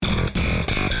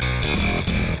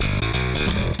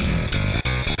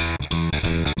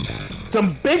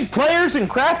Some big players in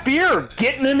craft beer are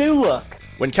getting a new look.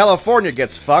 When California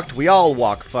gets fucked, we all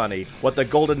walk funny. What the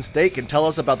Golden State can tell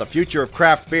us about the future of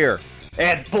craft beer.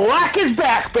 And black is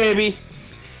back, baby!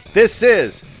 This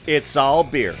is It's All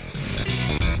Beer.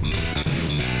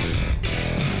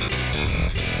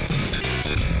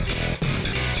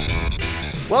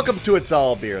 Welcome to It's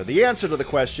All Beer, the answer to the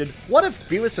question, what if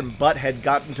Beavis and Butthead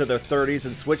got into their 30s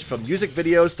and switched from music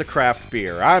videos to craft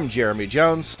beer? I'm Jeremy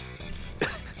Jones.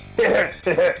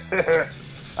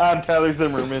 I'm Tyler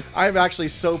Zimmerman. I'm actually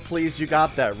so pleased you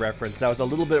got that reference. I was a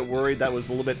little bit worried that was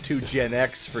a little bit too Gen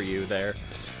X for you there.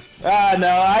 No,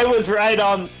 I was right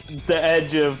on the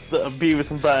edge of the Beavis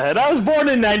and Butthead. I was born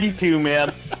in 92,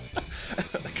 man.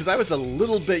 Because I was a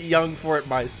little bit young for it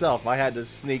myself. I had to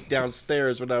sneak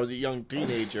downstairs when I was a young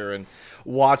teenager and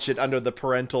watch it under the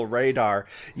parental radar.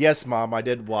 Yes, Mom, I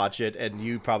did watch it, and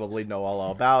you probably know all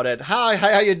about it. Hi,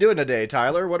 how you doing today,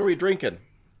 Tyler? What are we drinking?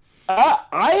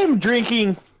 I am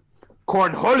drinking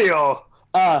Cornholio.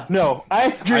 No, I'm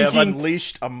drinking... I have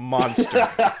unleashed a monster.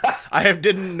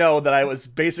 Didn't know that I was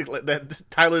basically... that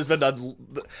Tyler's been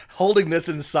holding this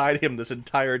inside him this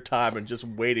entire time and just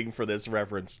waiting for this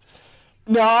reference.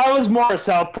 No, I was more a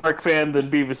South Park fan than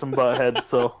Beavis and Butthead,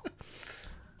 so...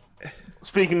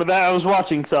 Speaking of that, I was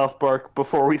watching South Park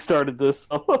before we started this,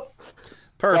 so...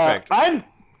 Perfect.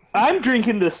 I'm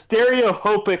drinking the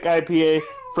Stereohopic IPA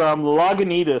from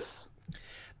Lagunitas.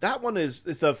 That one is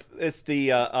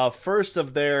the first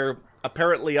of their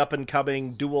apparently up and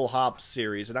coming dual hop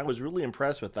series, and I was really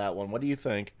impressed with that one. What do you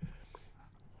think?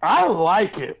 I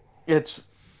like it. It's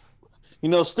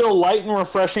still light and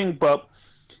refreshing, but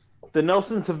the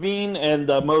Nelson Sauvin and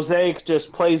the Mosaic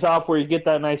just plays off where you get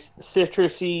that nice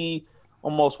citrusy,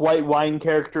 almost white wine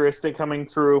characteristic coming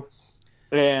through.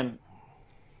 And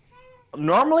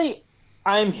normally,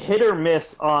 I'm hit or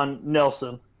miss on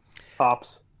Nelson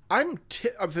hops.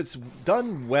 If it's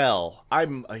done well,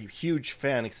 I'm a huge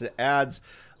fan because it adds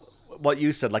what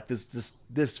you said, like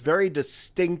this very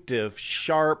distinctive,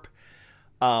 sharp,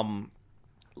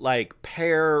 like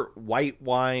pear white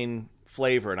wine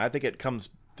flavor, and I think it comes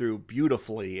through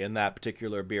beautifully in that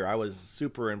particular beer. I was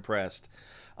super impressed.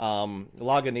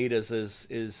 Lagunitas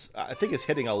is I think is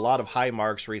hitting a lot of high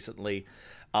marks recently.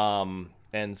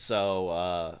 And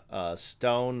so,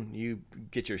 Stone, you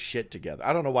get your shit together.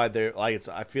 I don't know why they're like.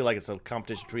 I feel like it's a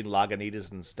competition between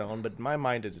Lagunitas and Stone, but in my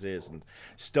mind it is. And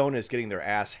Stone is getting their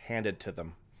ass handed to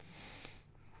them.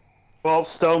 Well,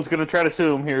 Stone's gonna try to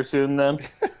sue him here soon. Then,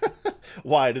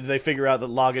 why did they figure out that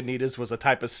Lagunitas was a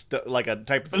type of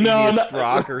igneous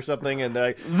rock or something? And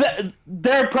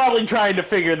they're probably trying to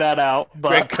figure that out. But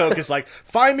Greg Koch is like,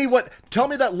 tell me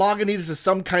that Lagunitas is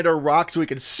some kind of rock so we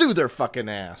can sue their fucking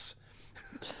ass.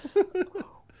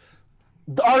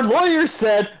 Our lawyer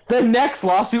said the next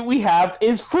lawsuit we have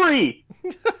is free.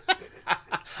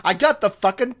 I got the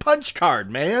fucking punch card,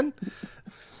 man.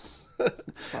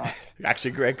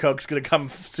 Actually, Greg Koch's gonna come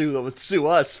sue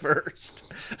us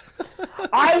first.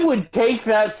 I would take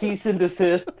that cease and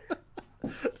desist,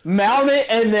 mount it,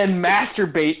 and then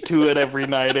masturbate to it every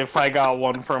night if I got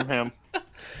one from him.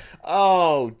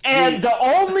 Oh, and the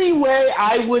only way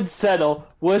I would settle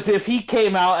was if he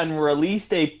came out and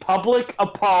released a public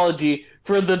apology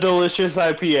for the delicious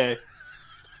IPA.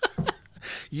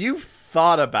 You've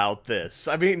thought about this.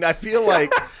 I mean, I feel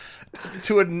like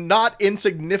to a not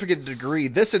insignificant degree,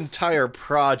 this entire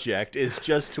project is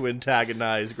just to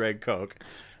antagonize Greg Koch.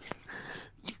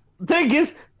 Thing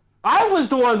is, I was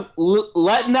the one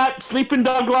letting that sleeping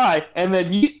dog lie, and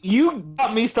then you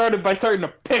got me started by starting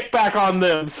to pick back on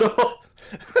them, so...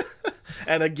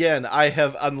 And again, I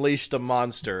have unleashed a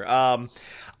monster.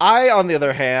 I, on the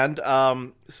other hand,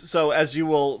 so as you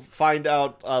will find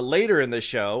out later in the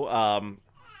show,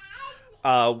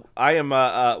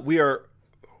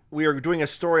 we are doing a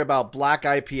story about black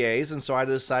IPAs, and so I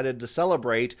decided to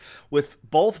celebrate with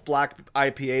both black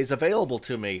IPAs available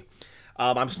to me.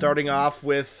 I'm starting off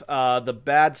with the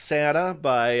Bad Santa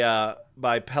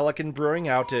by Pelican Brewing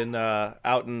out in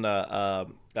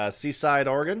Seaside,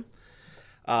 Oregon.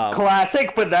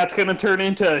 Classic, but that's going to turn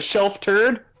into a shelf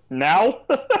turd now.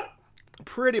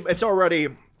 It's already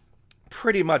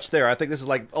pretty much there. I think this is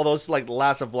this is like the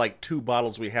last of like 2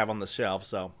 bottles we have on the shelf,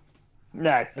 so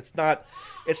nice. It's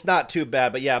not too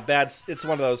bad, but yeah, it's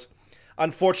one of those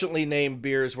unfortunately named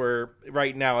beers where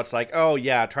right now it's like, oh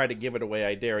yeah, try to give it away,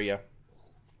 I dare you.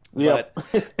 Yep.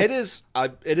 But it is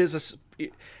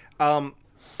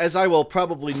as I will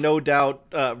probably no doubt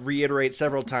reiterate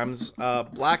several times,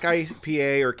 Black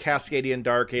IPA or Cascadian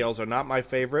Dark Ales are not my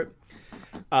favorite.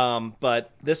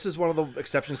 But this is one of the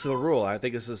exceptions to the rule. I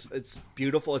think it's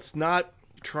beautiful. It's not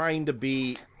trying to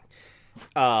be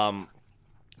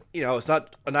it's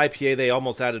not an IPA they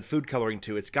almost added food coloring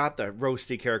to. It's got the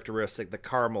roasty characteristic, the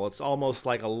caramel. It's almost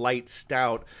like a light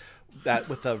stout that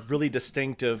with a really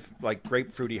distinctive like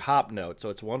grapefruity hop note. So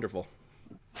it's wonderful.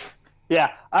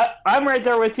 Yeah, I'm right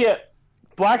there with you.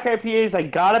 Black IPAs, I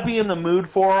gotta be in the mood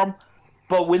for them,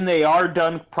 but when they are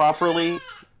done properly,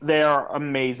 they are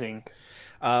amazing.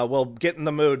 Well, get in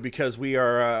the mood because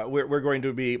we're going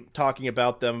to be talking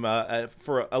about them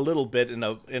for a little bit in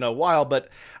a while, but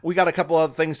we got a couple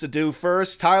other things to do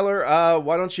first. Tyler,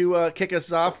 why don't you kick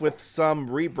us off with some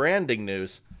rebranding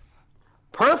news?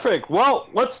 Perfect. Well,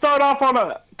 let's start off on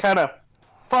a kind of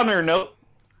funner note,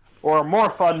 or a more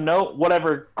fun note,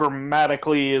 whatever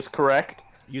grammatically is correct.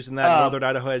 Using that Northern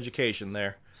Idaho education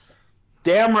there.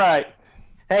 Damn right.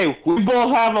 Hey, we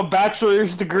both have a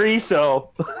bachelor's degree, so...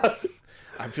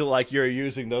 I feel like you're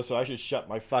using those, so I should shut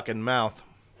my fucking mouth.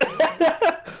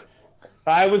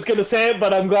 I was going to say it,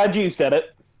 but I'm glad you said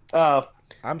it.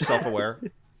 I'm self-aware.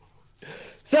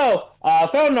 So, I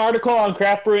found an article on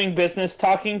Craft Brewing Business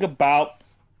talking about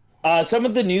some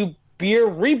of the new beer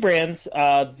rebrands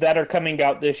that are coming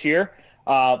out this year,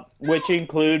 which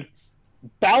include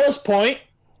Ballast Point,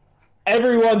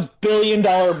 everyone's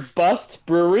billion-dollar bust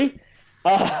brewery,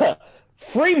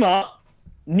 Fremont,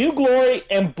 New Glory,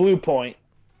 and Blue Point.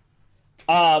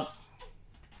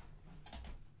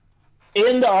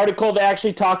 In the article, they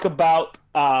actually talk about,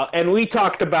 and we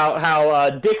talked about how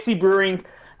Dixie Brewing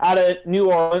out of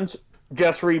New Orleans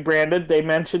just rebranded. They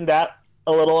mentioned that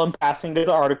a little in passing to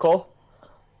the article.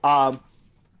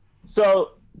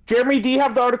 So, Jeremy, do you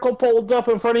have the article pulled up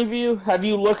in front of you? Have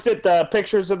you looked at the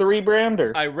pictures of the rebrand?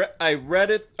 Or? I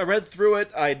read it. I read through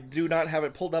it. I do not have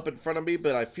it pulled up in front of me,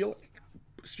 but I feel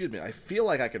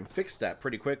like I can fix that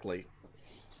pretty quickly.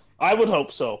 I would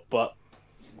hope so, but...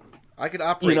 I can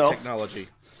operate technology.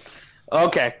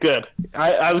 Okay, good.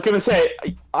 I was going to say,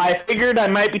 I figured I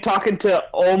might be talking to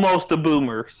almost a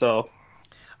boomer, so...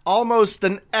 Almost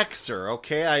an Xer,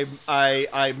 okay?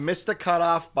 I missed the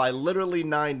cutoff by literally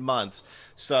 9 months.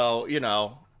 So,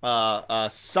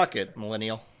 suck it,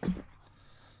 millennial.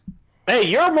 Hey,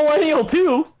 you're a millennial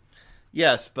too!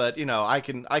 Yes, but I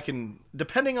can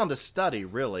depending on the study,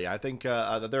 really. I think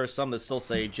there are some that still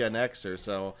say Gen Xer,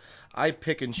 so I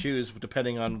pick and choose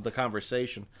depending on the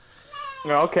conversation.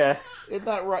 Okay, Isn't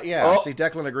that right? Yeah. See,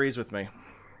 Declan agrees with me.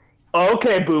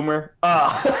 Okay, boomer.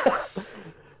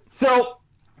 So,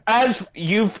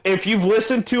 if you've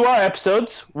listened to our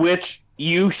episodes, which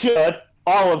you should,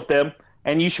 all of them,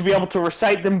 and you should be able to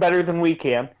recite them better than we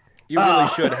can. You really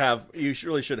should have. You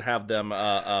really should have them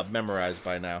memorized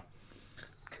by now.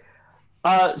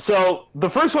 So the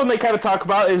first one they kind of talk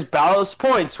about is Ballast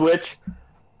Points, which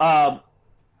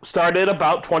started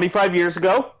about 25 years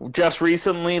ago. Just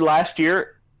recently, last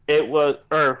year,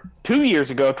 2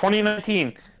 years ago,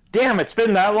 2019. Damn, it's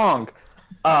been that long.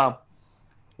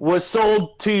 Was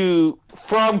sold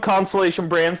from Constellation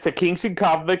Brands to Kingston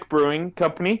Kovic Brewing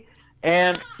Company,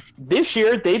 and this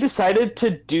year they decided to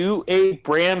do a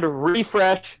brand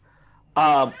refresh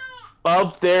of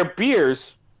their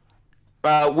beers,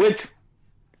 which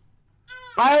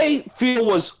I feel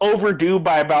was overdue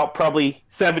by about probably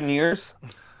 7 years.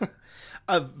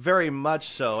 Very much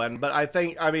so, but I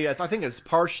think it's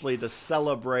partially to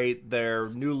celebrate their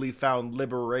newly found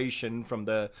liberation from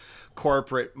the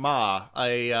corporate maw.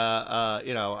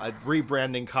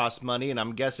 Rebranding costs money, and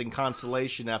I'm guessing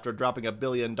Constellation, after dropping $1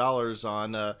 billion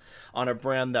on a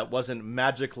brand that wasn't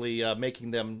magically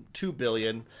making them $2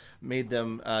 billion, made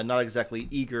them not exactly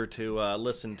eager to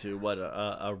listen to what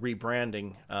a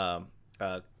rebranding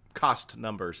cost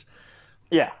numbers.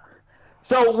 Yeah.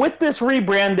 So with this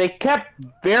rebrand, they kept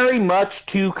very much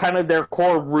to kind of their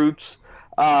core roots.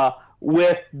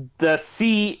 With the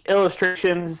C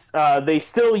illustrations, they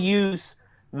still use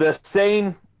the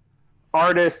same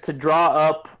artist to draw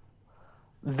up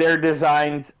their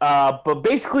designs, but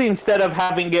basically instead of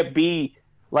having it be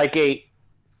like a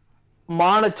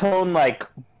monotone, like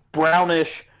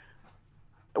brownish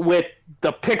with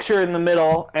the picture in the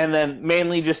middle and then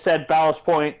mainly just said Ballast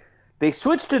Point, they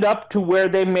switched it up to where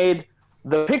they made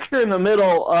the picture in the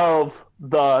middle of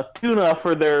the tuna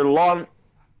for their long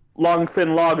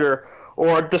fin lager,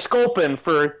 or the Sculpin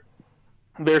for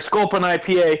their Sculpin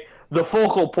IPA, the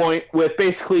focal point with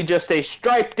basically just a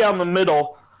stripe down the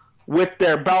middle with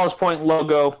their Ballast Point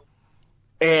logo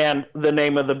and the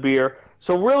name of the beer.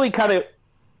 So really kind of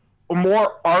a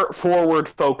more art-forward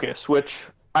focus, which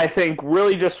I think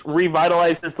really just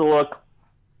revitalizes the look,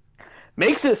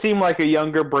 makes it seem like a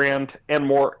younger brand and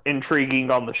more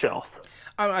intriguing on the shelf.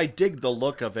 I dig the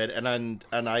look of it, and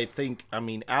I think,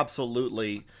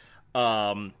 absolutely,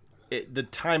 the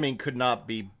timing could not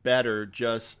be better.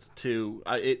 Just to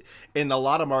it in a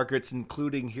lot of markets,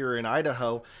 including here in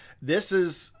Idaho, this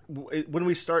is when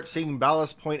we start seeing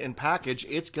Ballast Point in package.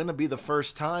 It's going to be the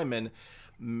first time in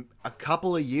a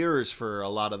couple of years for a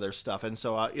lot of their stuff, and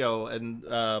so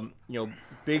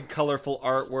big colorful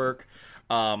artwork.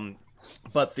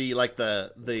 But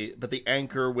the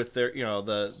anchor with their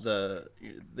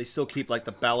they still keep like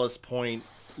the Ballast Point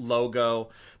logo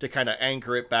to kind of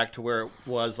anchor it back to where it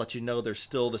was, let you know they're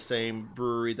still the same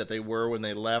brewery that they were when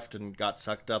they left and got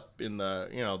sucked up in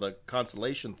the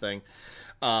Constellation thing.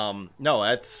 No,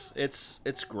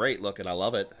 it's great looking. I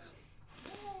love it.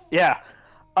 Yeah.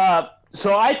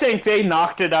 So I think they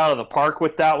knocked it out of the park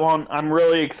with that one. I'm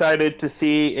really excited to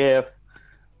see if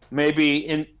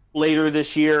maybe later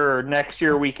this year or next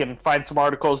year we can find some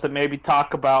articles that maybe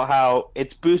talk about how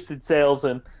it's boosted sales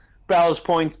and Ballast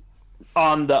Point's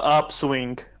on the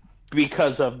upswing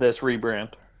because of this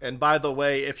rebrand. And by the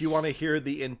way, if you want to hear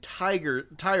the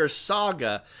entire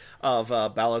saga of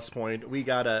Ballast Point, we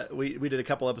did a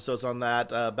couple episodes on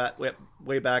that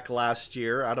way back last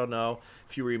year. I don't know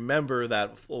if you remember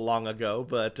that long ago,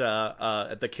 but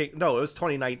at the it was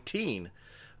 2019,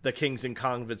 the Kings and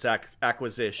Convents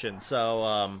acquisition.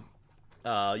 So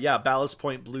Ballast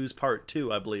Point Blues Part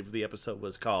 2, I believe the episode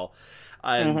was called,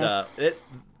 and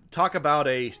talk about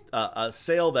a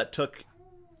sale that took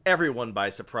everyone by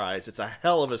surprise. It's a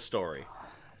hell of a story.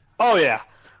 Oh yeah,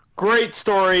 great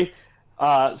story.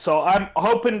 So I'm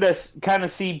hoping to kind of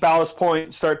see Ballast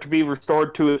Point start to be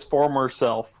restored to its former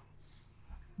self.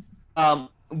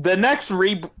 The next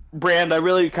rebrand I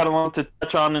really kind of want to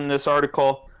touch on in this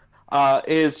article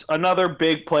is another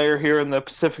big player here in the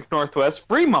Pacific Northwest,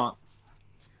 Fremont.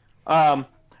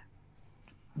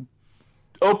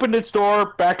 Opened its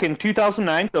door back in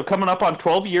 2009, so coming up on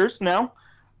 12 years now.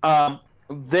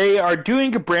 They are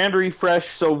doing a brand refresh,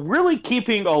 so really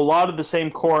keeping a lot of the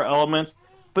same core elements,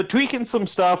 but tweaking some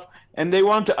stuff, and they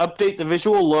want to update the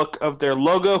visual look of their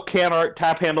logo, can art,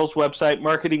 tap handles, website,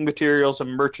 marketing materials,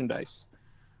 and merchandise.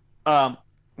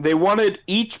 They wanted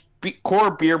each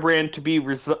core beer brand to be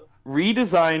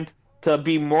redesigned to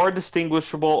be more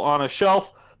distinguishable on a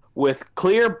shelf with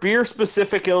clear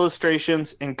beer-specific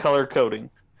illustrations and color coding.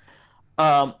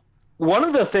 One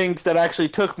of the things that actually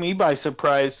took me by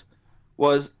surprise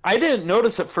was I didn't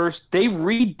notice at first they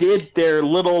redid their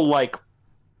little like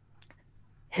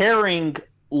herring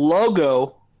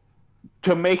logo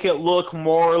to make it look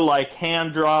more like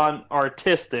hand-drawn,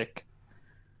 artistic,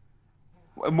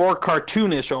 more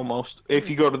cartoonish almost if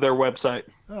you go to their website.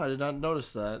 Oh, I did not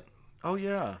notice that. Oh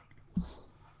yeah.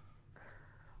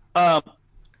 And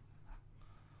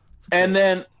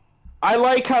then I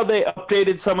like how they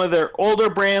updated some of their older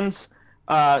brands,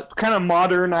 kind of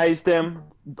modernized them.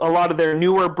 A lot of their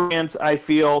newer brands, I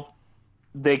feel,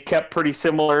 they kept pretty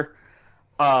similar.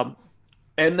 And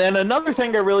then another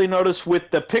thing I really noticed with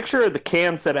the picture of the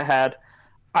cans that it had,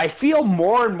 I feel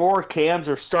more and more cans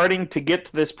are starting to get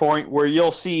to this point where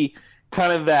you'll see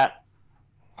kind of that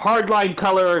hardline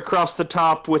color across the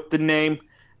top with the name,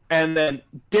 and then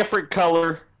different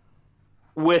color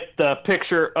with the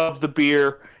picture of the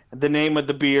beer, the name of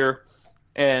the beer,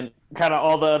 and kind of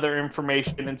all the other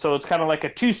information. And so it's kind of like a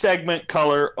 2-segment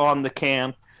color on the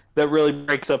can that really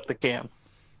breaks up the can.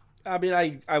 I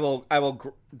mean, I will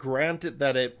grant it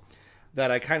that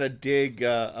I kind of dig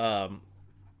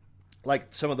like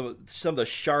some of the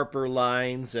sharper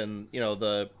lines and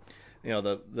the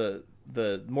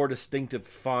more distinctive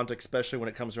font, especially when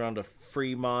it comes around to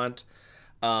Fremont.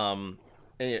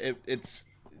 It's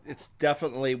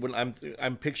definitely when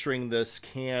I'm picturing this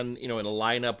can, in a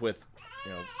lineup with,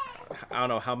 I don't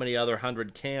know how many other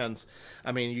 100 cans.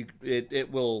 I mean,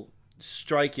 it will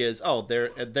strike you as, oh,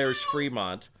 there's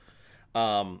Fremont.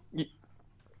 No,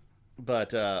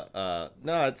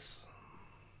 it's.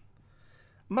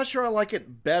 I'm not sure I like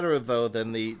it better though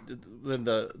than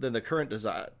the current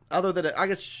design. Other than I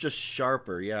guess it's just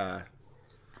sharper, yeah.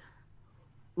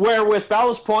 Where with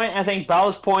Ballast Point, I think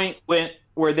Ballast Point went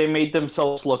where they made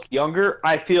themselves look younger.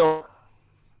 I feel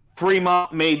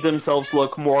Fremont made themselves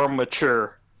look more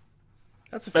mature.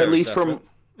 That's a fair at least assessment.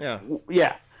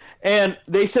 Yeah. And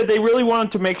they said they really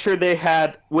wanted to make sure they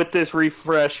had, with this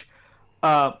refresh,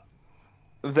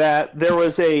 that there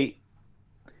was a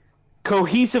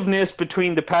cohesiveness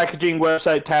between the packaging,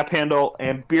 website, tap handle,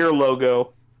 and beer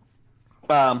logo.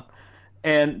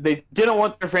 And they didn't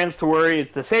want their fans to worry.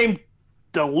 It's the same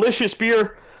delicious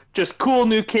beer, just cool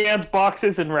new cans,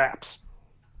 boxes, and wraps.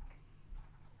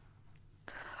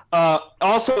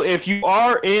 Also, if you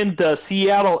are in the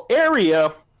Seattle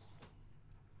area,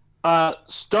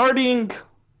 starting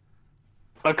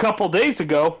a couple days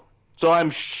ago, So I'm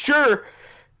sure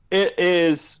it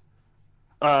is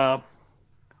uh,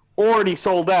 already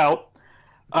sold out.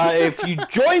 If you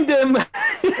joined them,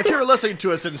 If you're listening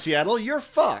to us in Seattle, you're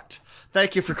fucked.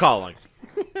 Thank you for calling.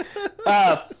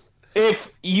 uh,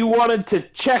 if you wanted to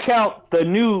check out the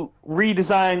new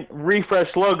redesigned,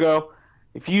 refreshed logo,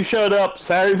 if you showed up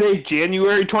Saturday,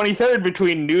 January 23rd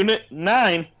between noon and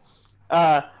 9,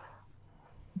 uh,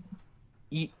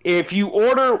 if you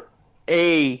order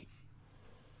a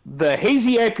the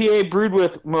hazy IPA brewed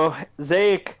with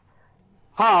Mosaic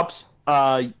hops,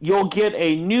 you'll get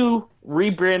a new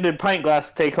rebranded pint glass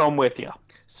to take home with you.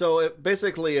 So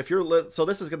basically, if you're so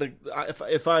this is gonna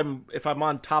if I'm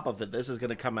on top of it, this is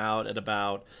gonna come out at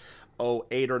about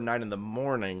 8 or 9 in the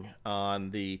morning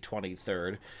on the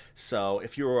 23rd. So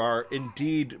if you are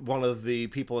indeed one of the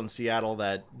people in Seattle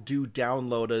that do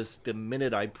download us the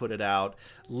minute I put it out,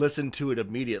 listen to it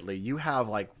immediately. You have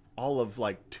like all of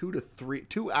like 2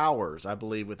 hours, I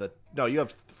believe, with a no. You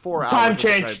have 4 hours.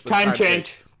 Time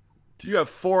change. You have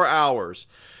 4 hours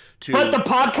to. But the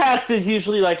podcast is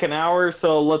usually like an hour,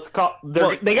 so let's call.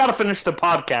 They got to finish the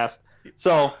podcast.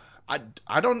 So I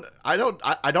don't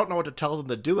know what to tell them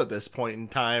to do at this point in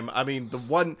time. I mean,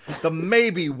 the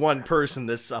maybe one person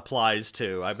this applies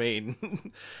to. I mean,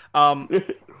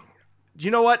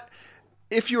 you know what?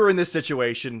 If you were in this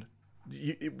situation,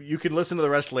 you can listen to the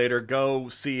rest later. Go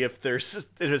see if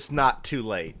it's not too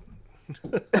late.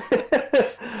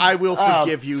 I will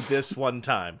forgive you this one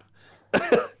time.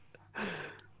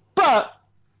 But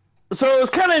so it was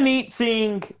kind of neat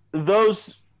seeing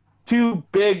those two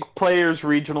big players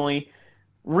regionally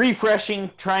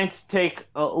refreshing, trying to take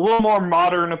a little more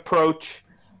modern approach.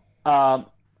 And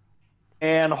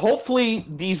hopefully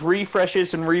these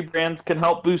refreshes and rebrands can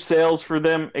help boost sales for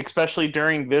them, especially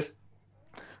during this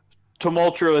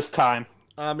tumultuous time.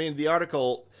 I mean, the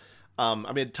article,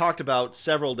 it talked about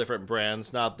several different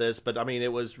brands, not this, but I mean,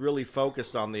 it was really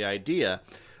focused on the idea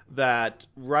that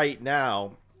right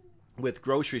now, with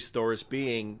grocery stores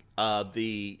being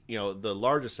the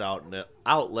largest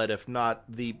outlet, if not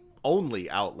the only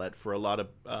outlet for a lot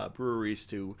of breweries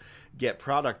to get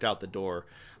product out the door,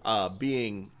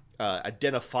 being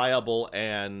identifiable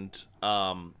and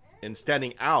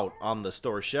standing out on the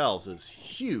store shelves is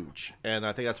huge. And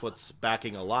I think that's what's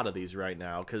backing a lot of these right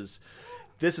now, because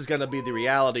this is going to be the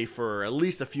reality for at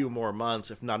least a few more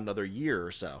months, if not another year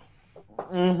or so.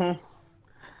 Mm-hmm.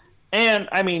 And,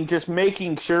 I mean, just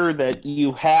making sure that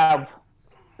you have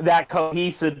that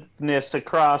cohesiveness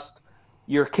across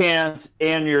your cans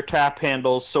and your tap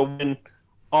handles, so when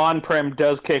on-prem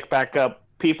does kick back up,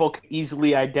 people can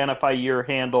easily identify your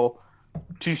handle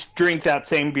to drink that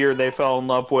same beer they fell in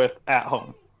love with at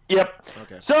home. Yep.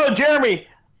 Okay. So, Jeremy,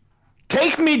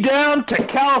 take me down to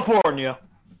California.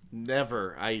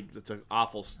 Never. It's an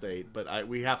awful state, but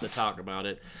we have to talk about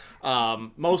it.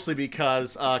 Mostly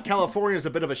because California is a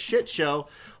bit of a shit show,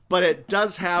 but it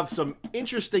does have some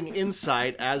interesting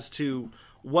insight as to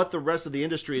what the rest of the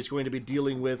industry is going to be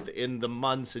dealing with in the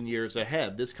months and years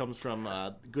ahead. This comes from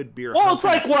Good Beer. Well,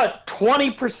 Hunters. It's like, what,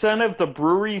 20% of the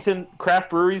breweries and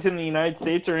craft breweries in the United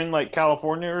States are in like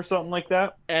California or something like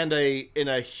that, and in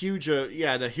a huge of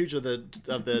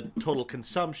the total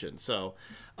consumption. So.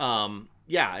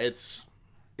 Yeah, it's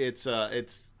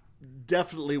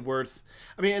definitely worth.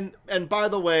 I mean, and by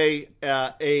the way,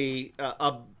 a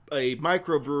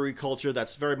microbrewery culture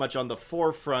that's very much on the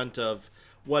forefront of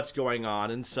what's going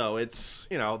on, and so it's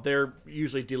they're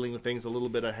usually dealing with things a little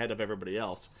bit ahead of everybody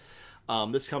else.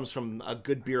 This comes from a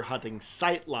Good Beer Hunting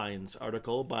Sightlines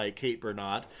article by Kate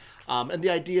Bernot, and the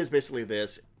idea is basically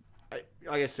this.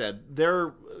 Like I said,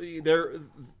 they're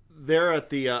at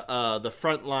the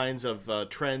front lines of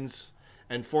trends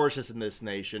and forces in this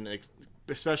nation,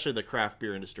 especially the craft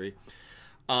beer industry.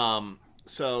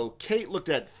 So Kate looked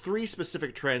at 3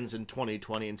 specific trends in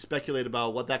 2020 and speculated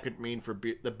about what that could mean for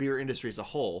the beer industry as a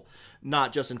whole,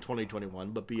 not just in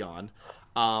 2021, but beyond.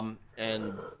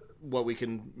 And what we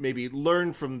can maybe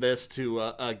learn from this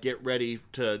to get ready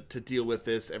to deal with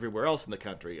this everywhere else in the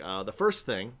country. The first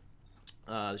thing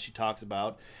she talks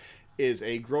about is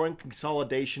a growing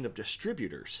consolidation of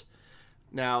distributors.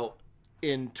 Now,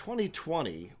 in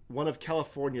 2020, one of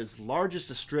California's largest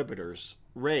distributors,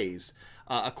 Ray's,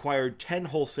 acquired 10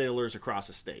 wholesalers across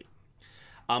the state.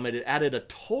 It added a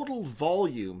total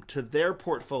volume to their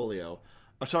portfolio,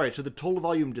 to the total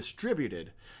volume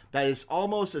distributed, that is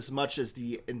almost as much as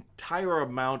the entire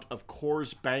amount of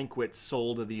Coors Banquets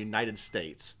sold in the United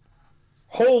States.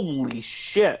 Holy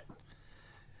shit.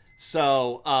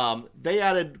 So they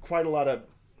added quite a lot of...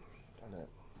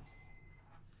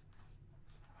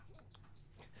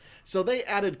 So they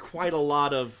added quite a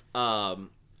lot of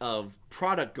of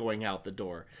product going out the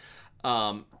door.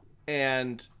 Um,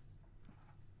 and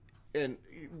and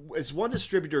as one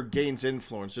distributor gains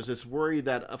influence, there's this worry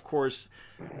that, of course,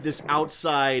 this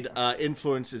outside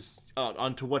influence is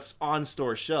onto what's on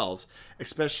store shelves,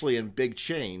 especially in big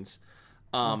chains.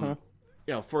 Hmm.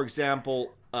 For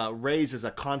example, Ray's is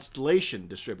a Constellation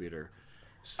distributor.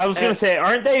 I was going And to say,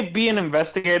 aren't they being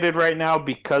investigated right now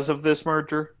because of this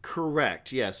merger?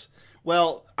 correct, yes.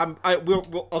 Well,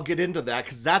 I'll get into that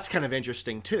because that's kind of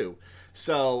interesting too.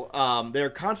 So they're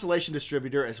a Constellation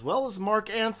distributor as well as Mark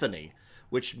Anthony,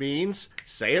 which means,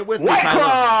 say it with me, White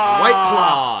Tyler, White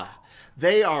Claw! Claw.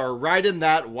 They are riding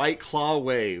that White Claw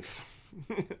wave.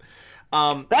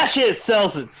 That shit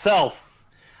sells itself.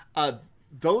 uh,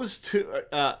 those two,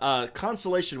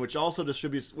 Constellation, which also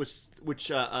distributes, which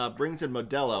brings in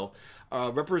Modelo,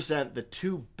 represent the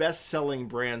two best-selling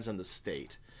brands in the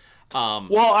state.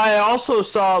 Well, I also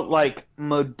saw like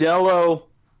Modelo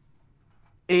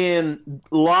in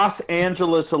Los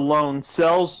Angeles alone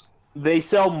sells. They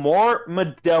sell more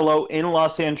Modelo in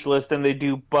Los Angeles than they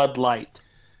do Bud Light.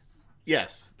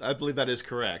 Yes, I believe that is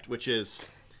correct. Which is,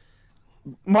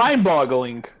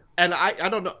 Mind-boggling. and I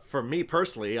don't know. For me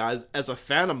personally, as a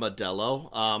fan of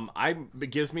Modelo, it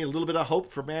gives me a little bit of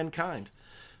hope for mankind.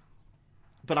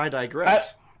 But I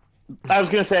digress. I was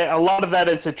going to say a lot of that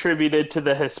is attributed to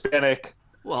the Hispanic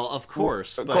Well, of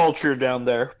course, but culture down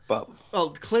there, but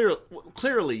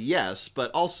clearly yes,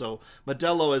 but also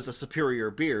Modelo is a superior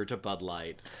beer to Bud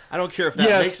Light. I don't care if that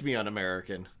Yes. makes me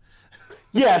un-American.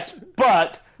 yes,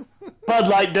 but Bud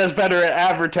Light does better at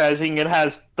advertising and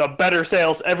has the better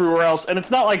sales everywhere else, and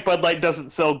it's not like Bud Light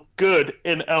doesn't sell good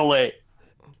in LA.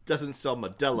 Doesn't sell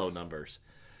Modelo numbers.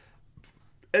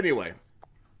 Anyway,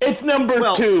 It's number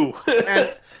well, 2.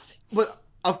 and but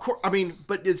of course, I mean,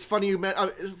 but it's funny you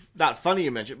not funny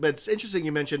you mentioned, but it's interesting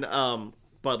you mentioned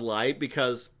Bud Light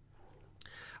because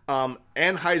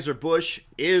Anheuser Busch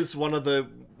is one of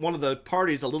the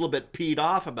parties a little bit peed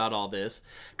off about all this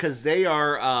because they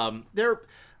are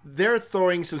they're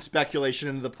throwing some speculation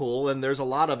into the pool, and there's a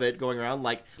lot of it going around.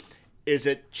 Like, is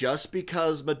it just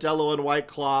because Modelo and White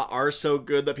Claw are so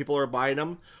good that people are buying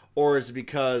them, or is it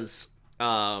because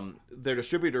their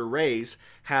distributor Ray's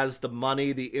has the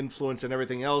money, the influence, and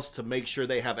everything else to make sure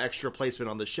they have extra placement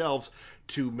on the shelves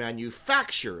to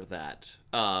manufacture that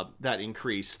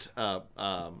increased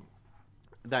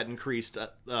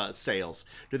sales?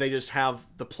 Do they just have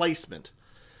the placement?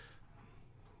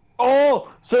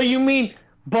 Oh, so you mean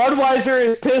Budweiser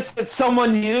is pissed at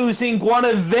someone using one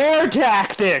of their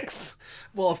tactics?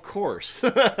 Well, of course.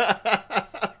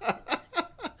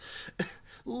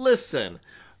 Listen,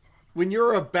 when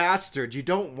you're a bastard, you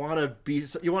don't want to be.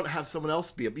 You want to have someone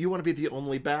else be. You want to be the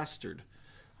only bastard.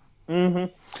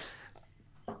 Mm-hmm.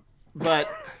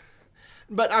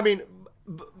 But, I mean,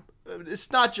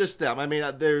 it's not just them. I mean,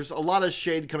 there's a lot of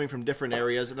shade coming from different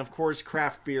areas, and of course,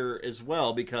 craft beer as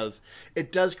well, because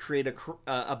it does create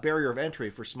a barrier of entry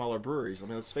for smaller breweries. I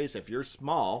mean, let's face it, if you're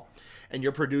small and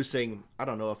you're producing, I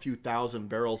don't know, a few thousand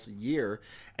barrels a year,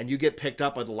 and you get picked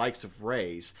up by the likes of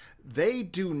Ray's, they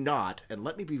do not, and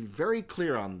let me be very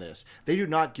clear on this, they do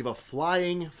not give a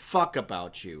flying fuck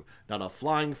about you. Not a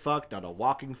flying fuck, not a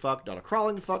walking fuck, not a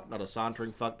crawling fuck, not a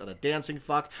sauntering fuck, not a dancing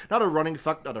fuck, not a running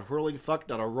fuck, not a whirling fuck,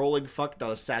 not a rolling fuck,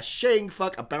 not a sashaying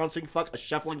fuck, a bouncing fuck, a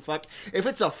shuffling fuck. If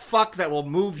it's a fuck that will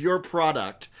move your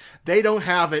product, they don't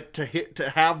have it to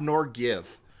have nor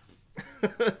give.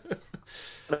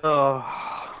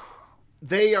 Oh.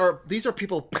 These are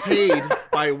people paid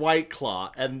by White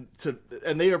Claw and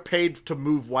they are paid to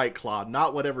move White Claw,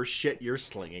 not whatever shit you're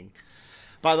slinging.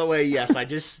 By the way, yes, I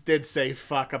just did say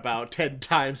fuck about 10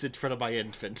 times in front of my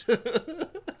infant.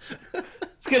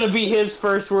 It's gonna be his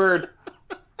first word.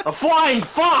 A flying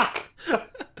fuck!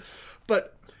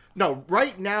 But no,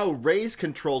 right now Ray's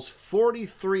controls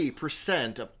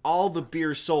 43% of all the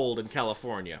beer sold in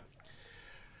California.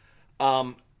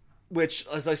 Which,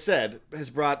 as I said, has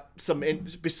brought some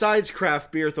besides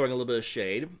craft beer throwing a little bit of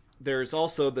shade. There's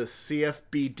also the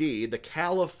CFBD, the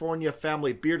California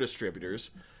Family Beer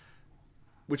Distributors,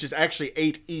 which is actually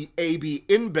 8 AB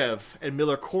InBev and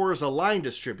Miller Coors line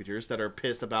distributors that are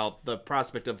pissed about the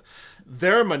prospect of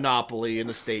their monopoly in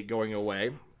the state going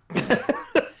away.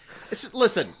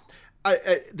 Listen,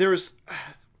 it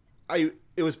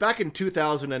was back in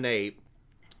 2008,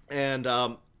 and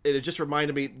it just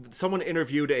reminded me, someone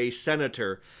interviewed a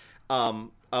senator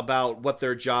about what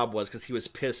their job was because he was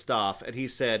pissed off, and he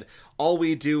said, all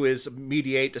we do is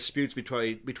mediate disputes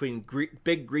between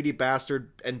big greedy bastard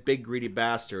and big greedy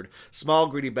bastard, small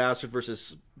greedy bastard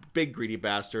versus big greedy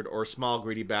bastard, or small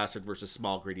greedy bastard versus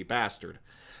small greedy bastard.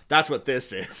 That's what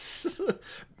this is.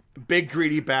 Big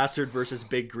greedy bastard versus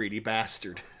big greedy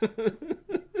bastard.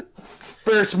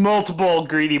 There's multiple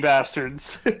greedy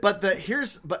bastards. But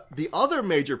the other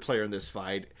major player in this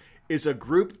fight is a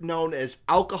group known as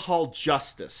Alcohol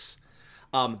Justice.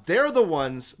 They're the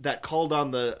ones that called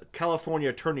on the California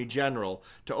Attorney General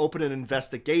to open an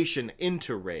investigation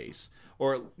into Ray's.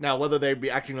 Or now, whether they'd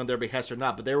be acting on their behest or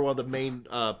not, but they were one of the main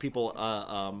people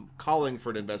calling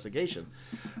for an investigation.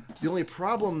 The only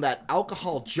problem that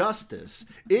Alcohol Justice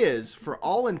is, for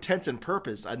all intents and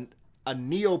purposes, a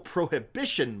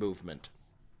neo-prohibition movement.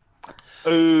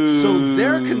 Ooh. So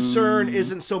their concern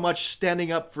isn't so much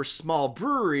standing up for small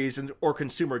breweries or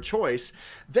consumer choice.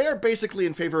 They're basically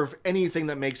in favor of anything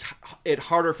that makes it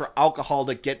harder for alcohol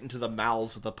to get into the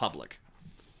mouths of the public.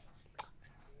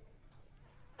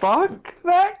 Fuck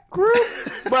that group.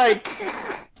 Like,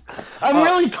 I'm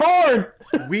really torn.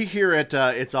 We here at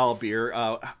It's All Beer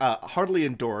heartily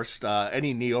endorsed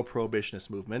any neo-prohibitionist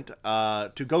movement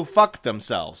to go fuck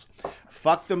themselves.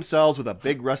 Fuck themselves with a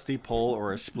big rusty pole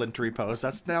or a splintery post.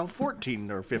 That's now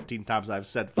 14 or 15 times I've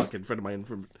said fuck in front of my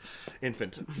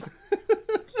infant.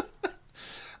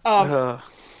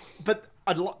 But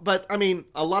I mean,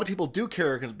 a lot of people do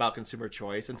care about consumer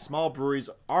choice, and small breweries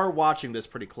are watching this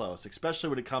pretty close, especially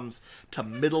when it comes to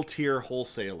middle tier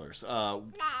wholesalers.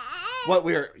 What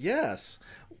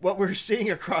we're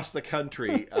seeing across the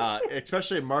country,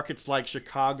 especially in markets like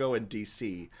Chicago and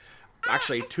DC,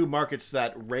 actually 2 markets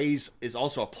that Ray's is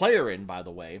also a player in, by the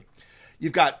way.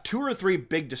 You've got 2 or 3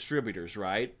 big distributors,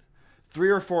 right? 3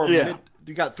 or 4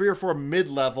 you got 3 or 4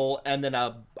 mid-level, and then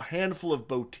a handful of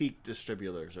boutique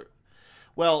distributors.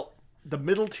 Well, the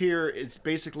middle tier is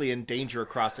basically in danger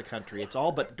across the country. It's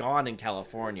all but gone in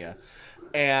California.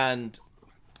 And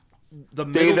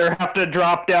they either have to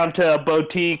drop down to a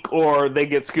boutique or they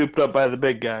get scooped up by the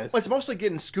big guys. Well, it's mostly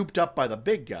getting scooped up by the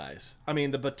big guys. I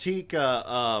mean, the boutique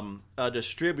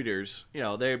distributors, you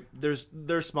know,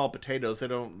 they're small potatoes. They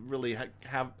don't really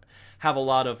have a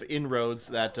lot of inroads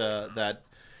that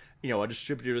you know, a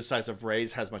distributor the size of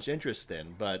Ray's has much interest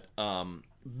in. But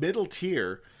middle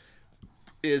tier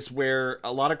is where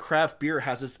a lot of craft beer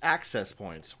has its access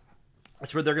points.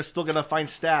 It's where they're still going to find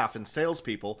staff and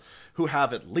salespeople who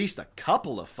have at least a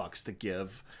couple of fucks to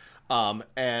give,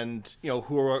 and you know,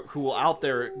 who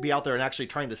will be out there and actually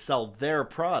trying to sell their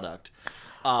product.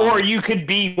 Or you could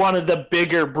be one of the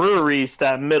bigger breweries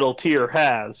that middle tier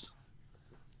has.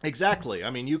 Exactly. I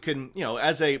mean, you can,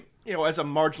 as a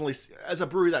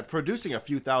brewery that's producing a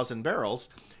few thousand barrels,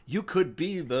 you could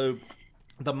be the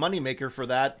moneymaker for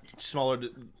that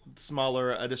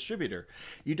smaller distributor.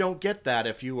 You don't get that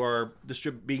if you are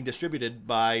being distributed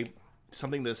by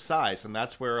something this size, and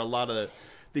that's where a lot of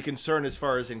the concern as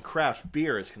far as in craft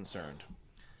beer is concerned.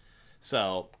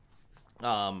 So,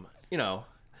 the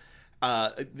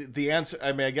answer,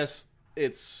 I mean, I guess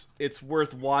it's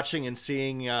worth watching and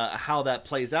seeing how that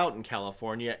plays out in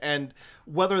California, and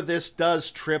whether this does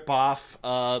trip off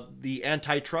the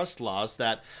antitrust laws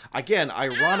that, again,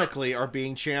 ironically, are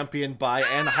being championed by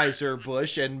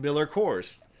Anheuser-Busch and Miller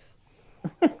Coors.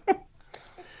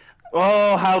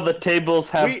 Oh, how the tables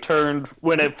have turned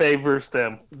when it favors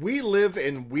them. We live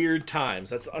in weird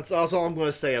times. That's all I'm going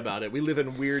to say about it. We live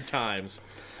in weird times.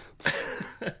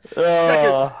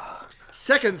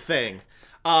 Second thing.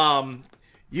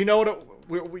 You know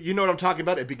what I'm talking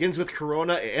about? It begins with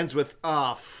Corona. It ends with,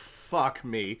 fuck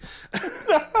me.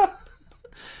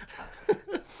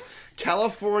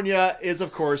 California is,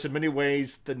 of course, in many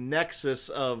ways, the nexus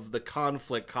of the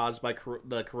conflict caused by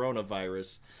the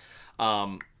coronavirus.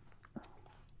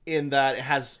 In that it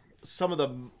has some of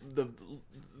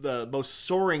the most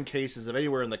soaring cases of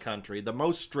anywhere in the country, the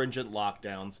most stringent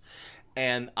lockdowns,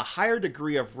 and a higher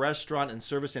degree of restaurant and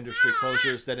service industry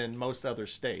closures than in most other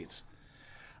states,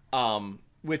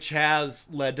 which has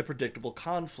led to predictable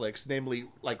conflicts, namely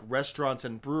like restaurants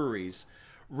and breweries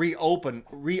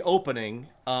reopening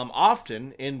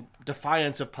often in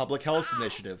defiance of public health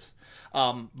initiatives.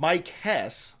 Mike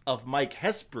Hess of Mike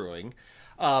Hess Brewing,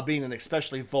 being an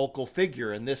especially vocal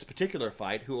figure in this particular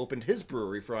fight, who opened his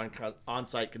brewery for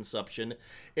on-site consumption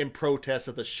in protest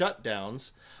of the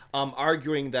shutdowns,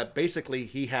 arguing that basically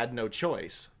he had no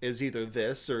choice. It was either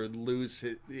this or lose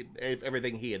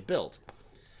everything he had built.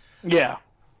 Yeah.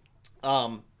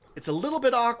 It's a little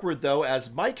bit awkward, though, as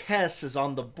Mike Hess is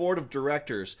on the board of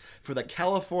directors for the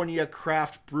California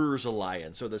Craft Brewers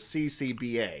Alliance, or the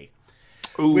CCBA.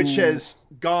 Ooh. Which has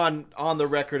gone on the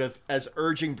record as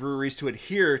urging breweries to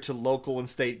adhere to local and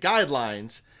state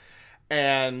guidelines,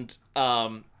 and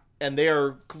they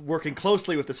are working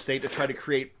closely with the state to try to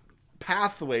create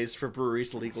pathways for breweries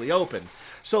to legally open.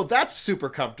 So that's super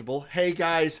comfortable. Hey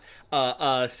guys,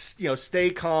 stay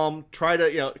calm. Try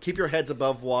to keep your heads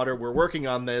above water. We're working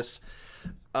on this.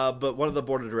 But one of the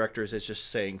board of directors is just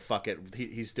saying, "Fuck it."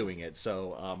 He's doing it.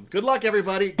 So good luck,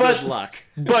 everybody. Good luck.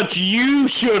 But you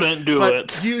shouldn't do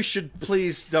it. You should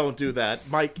please don't do that,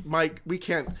 Mike. We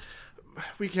can't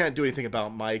do anything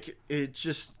about Mike. It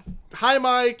just hi,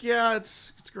 Mike. Yeah,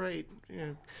 it's great.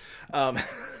 Yeah.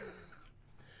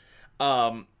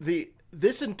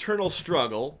 This internal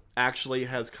struggle actually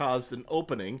has caused an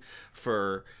opening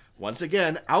for. Once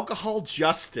again, alcohol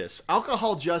justice.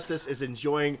 Alcohol justice is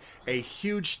enjoying a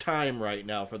huge time right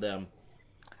now for them.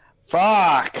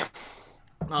 Fuck.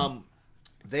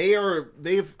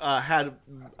 They've had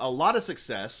a lot of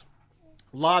success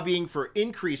lobbying for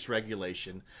increased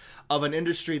regulation of an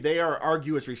industry they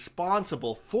argue is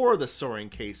responsible for the soaring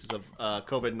cases of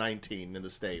COVID-19 in the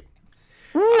state.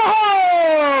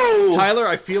 Whoa! Tyler,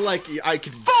 I feel like I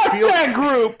can feel that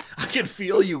group. I can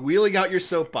feel you wheeling out your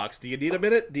soapbox. Do you need a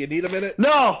minute?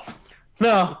 No,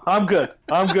 I'm good.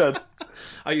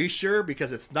 Are you sure?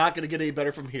 Because it's not going to get any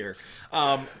better from here.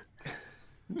 I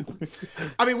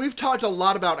mean, we've talked a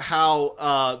lot about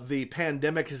how the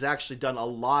pandemic has actually done a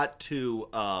lot to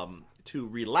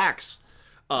relax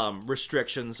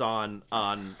restrictions on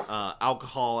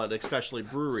alcohol and especially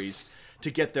breweries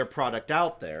to get their product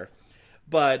out there.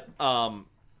 But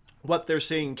what they're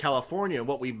seeing in California and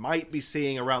what we might be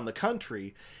seeing around the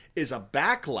country is a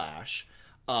backlash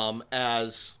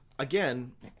as,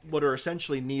 again, what are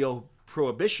essentially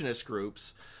neo-prohibitionist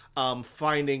groups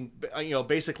finding,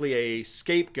 basically a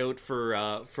scapegoat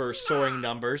for soaring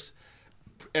numbers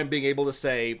and being able to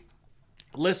say,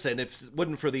 listen, if it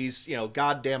wasn't for these,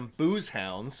 goddamn booze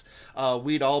hounds,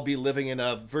 we'd all be living in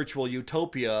a virtual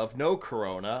utopia of no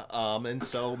corona, and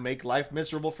so make life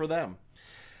miserable for them.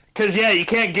 Because, you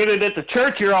can't get it at the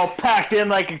church. You're all packed in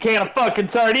like a can of fucking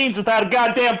sardines without a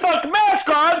goddamn fucking mask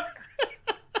on!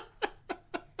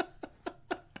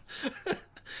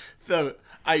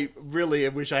 I really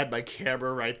wish I had my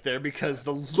camera right there because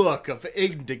the look of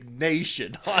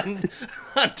indignation on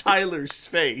Tyler's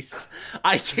face,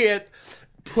 I can't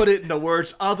put it into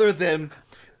words other than,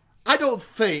 I don't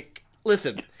think,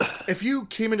 listen, if you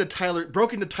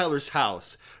broke into Tyler's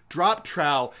house, dropped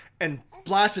trowel, and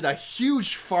blasted a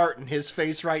huge fart in his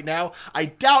face right now, I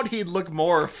doubt he'd look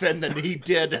more offended than he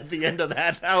did at the end of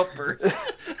that outburst.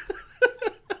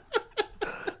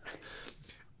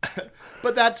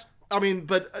 But that's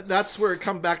where it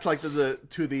comes back to like the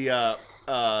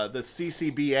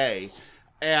CCBA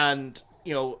and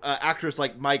actors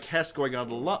like Mike Hess going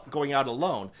out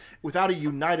alone without a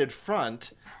united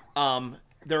front.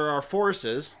 There are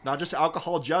forces, not just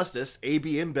alcohol justice,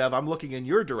 AB InBev, I'm looking in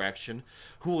your direction,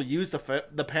 who will use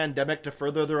the pandemic to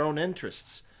further their own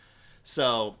interests.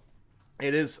 So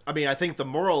it is, I think the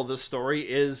moral of this story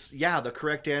is, the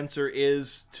correct answer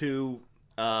is to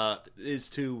do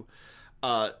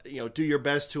your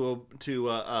best to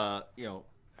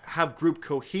have group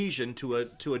cohesion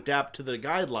to adapt to the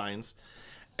guidelines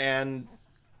and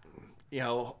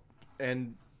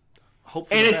hope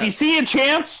for and the if best. you see a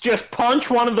chance, just punch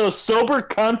one of those sober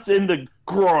cunts in the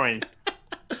groin.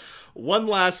 One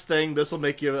last thing, this will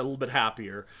make you a little bit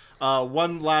happier.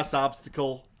 One last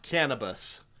obstacle,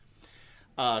 cannabis.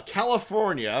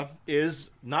 California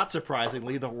is, not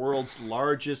surprisingly, the world's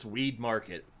largest weed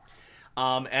market.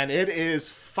 And it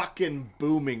is fucking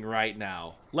booming right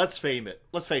now. Let's face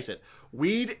it.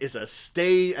 Weed is a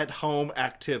stay-at-home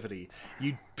activity.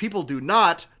 People do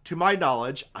not, to my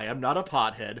knowledge, I am not a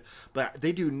pothead, but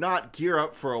they do not gear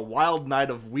up for a wild night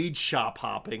of weed shop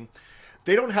hopping.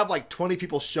 They don't have like 20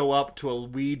 people show up to a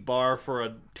weed bar for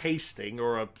a tasting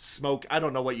or a smoke. I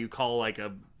don't know what you call like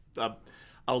a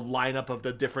lineup of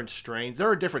the different strains. There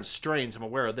are different strains, I'm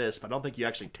aware of this, but I don't think you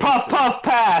actually taste Puff, them. puff,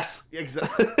 pass!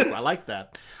 Exactly. Ooh, I like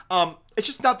that. It's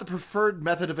just not the preferred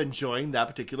method of enjoying that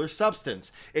particular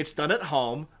substance. It's done at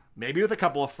home, maybe with a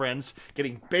couple of friends,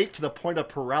 getting baked to the point of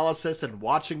paralysis and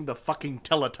watching the fucking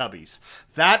Teletubbies.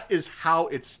 That is how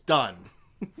it's done.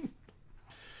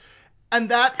 And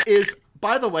that is,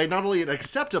 by the way, not only an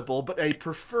acceptable, but a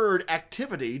preferred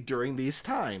activity during these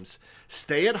times.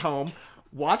 Stay at home,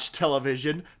 watch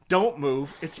television, don't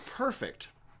move. It's perfect.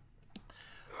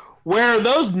 Where are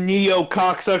those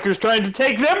neo-cocksuckers trying to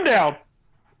take them down?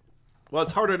 Well,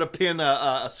 it's harder to pin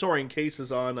soaring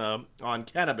cases on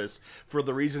cannabis for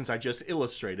the reasons I just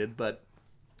illustrated, but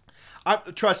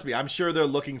trust me, I'm sure they're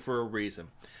looking for a reason.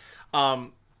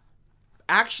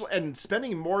 Actually, and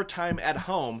spending more time at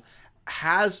home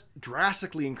has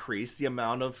drastically increased the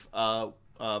amount of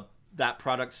that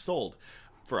product sold.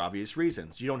 for obvious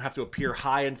reasons. You don't have to appear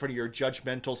high in front of your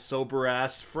judgmental, sober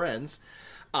ass friends,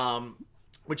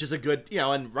 which is a good,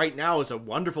 and right now is a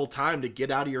wonderful time to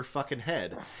get out of your fucking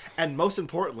head. And most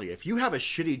importantly, if you have a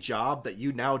shitty job that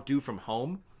you now do from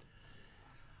home,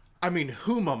 I mean,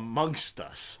 whom amongst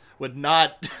us would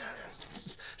not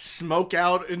smoke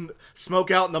out in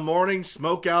the morning,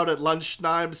 smoke out at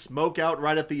lunchtime, smoke out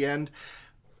right at the end?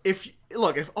 If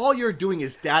all you're doing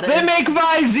is data, they make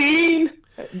Visine.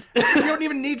 You don't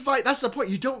even need That's the point.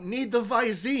 You don't need the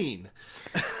Visine.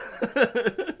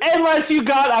 Unless you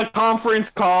got a conference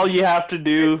call you have to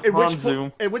do on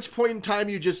Zoom. At which point in time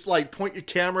you just point your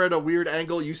camera at a weird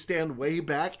angle, you stand way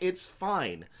back, it's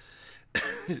fine.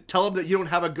 Tell them that you don't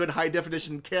have a good high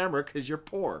definition camera because you're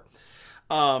poor.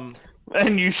 And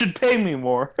you should pay me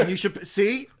more. And you should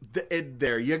see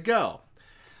there you go.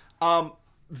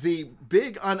 The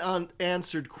big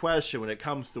unanswered question when it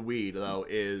comes to weed, though,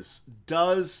 is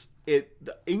does the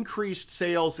increased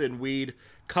sales in weed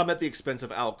come at the expense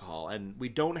of alcohol? And we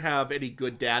don't have any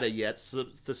good data yet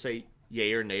to say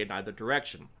yay or nay in either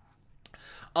direction,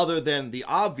 other than the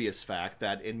obvious fact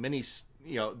that in many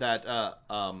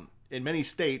in many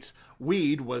states,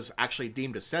 weed was actually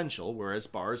deemed essential, whereas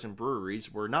bars and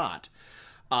breweries were not.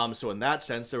 So in that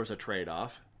sense, there was a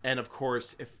trade-off. And of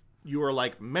course, if you are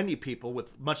like many people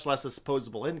with much less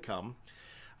disposable income,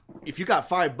 if you got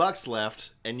 $5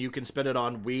 left and you can spend it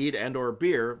on weed and or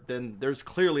beer, then there's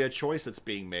clearly a choice that's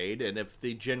being made. And if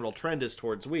the general trend is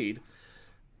towards weed,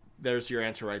 there's your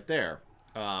answer right there.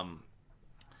 But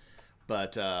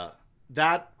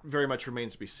that very much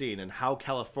remains to be seen, and how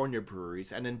California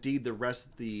breweries and indeed the rest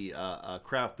of the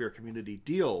craft beer community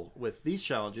deal with these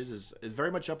challenges is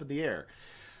very much up in the air.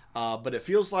 But it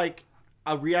feels like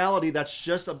a reality that's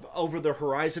just over the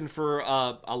horizon for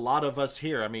a lot of us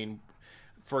here. I mean,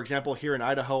 for example, here in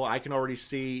Idaho, I can already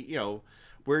see,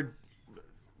 we're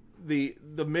the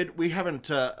mid. We haven't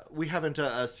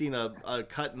seen a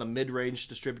cut in the mid-range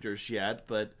distributors yet,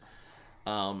 but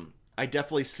I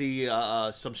definitely see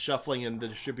some shuffling in the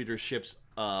distributorships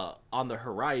on the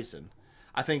horizon.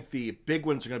 I think the big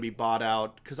ones are going to be bought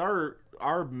out because our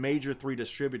major 3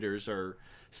 distributors are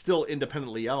still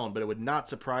independently owned, but it would not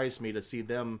surprise me to see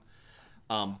them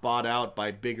bought out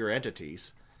by bigger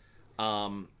entities.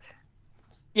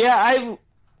 Yeah,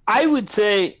 I would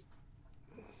say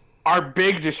our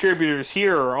big distributors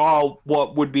here are all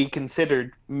what would be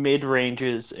considered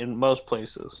mid-ranges in most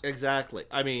places. Exactly.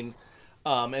 I mean,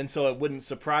 and so it wouldn't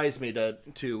surprise me to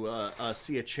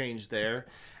see a change there.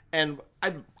 And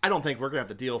I don't think we're gonna have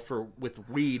to deal with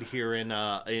weed here in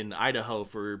Idaho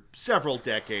for several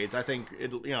decades. I think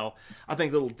I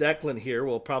think little Declan here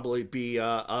will probably be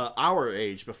our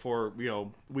age before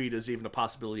weed is even a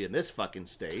possibility in this fucking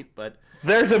state. But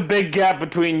there's a big gap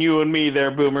between you and me there,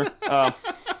 Boomer.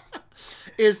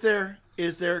 Is there?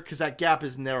 Because that gap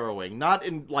is narrowing, not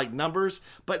in numbers,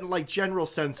 but in general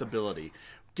sensibility.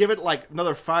 Give it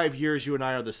another 5 years, you and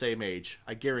I are the same age.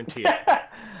 I guarantee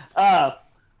it.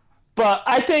 But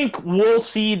I think we'll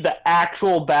see the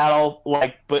actual battle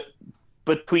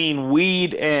between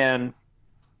weed and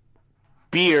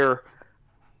beer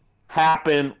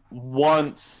happen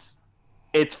once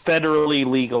it's federally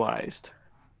legalized.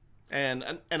 And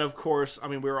of course, I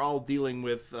mean, we're all dealing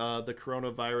with the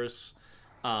coronavirus,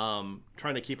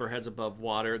 trying to keep our heads above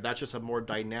water. That's just a more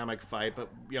dynamic fight. But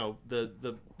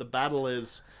the battle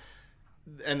is,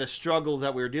 and the struggle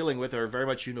that we're dealing with are very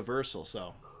much universal.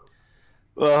 So.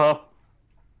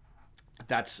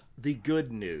 That's the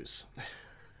good news.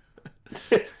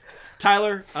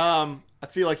 Tyler, I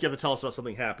feel like you have to tell us about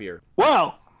something happier.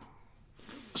 Well,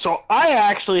 so I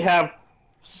actually have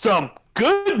some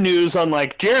good news,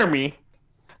 unlike Jeremy.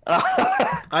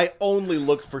 I only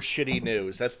look for shitty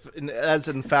news. That's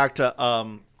in fact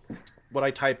what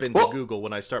I type into Google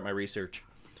when I start my research.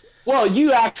 Well,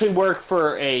 you actually worked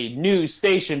for a news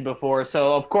station before,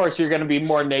 so of course you're going to be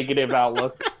more negative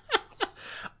outlook.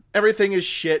 Everything is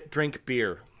shit. Drink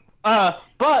beer.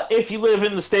 But if you live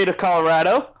in the state of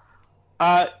Colorado,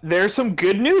 there's some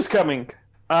good news coming.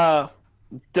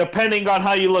 Depending on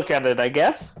how you look at it, I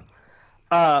guess.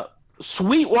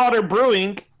 Sweetwater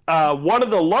Brewing, one of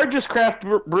the largest craft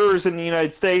brewers in the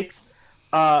United States,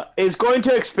 is going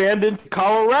to expand into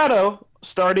Colorado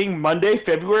starting Monday,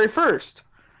 February 1st.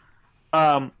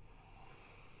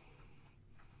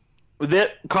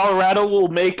 That Colorado will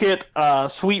make it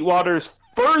Sweetwater's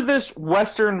furthest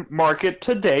western market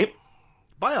to date.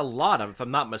 By a lot, if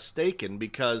I'm not mistaken,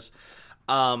 because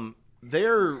I think they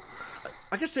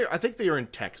are in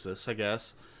Texas, I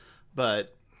guess.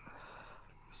 But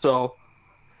so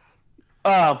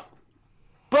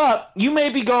but you may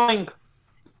be going,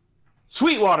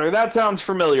 Sweetwater, that sounds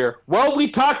familiar. Well, we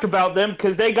talked about them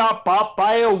because they got bought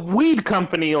by a weed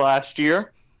company last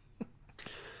year.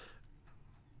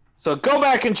 So go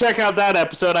back and check out that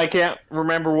episode. I can't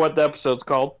remember what the episode's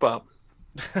called, but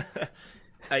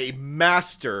A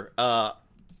master, a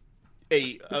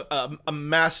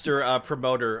master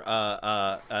promoter.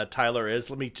 Tyler is.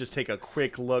 Let me just take a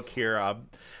quick look here.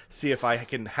 See if I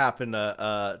can happen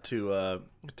to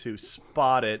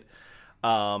spot it.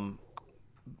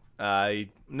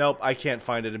 Nope, I can't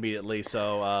find it immediately.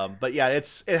 So, but yeah,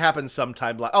 it happens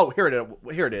sometime. Here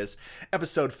it is.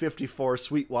 Episode 54,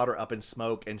 Sweetwater Up in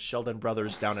Smoke and Sheldon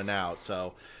Brothers Down and Out.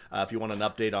 So, if you want an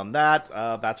update on that,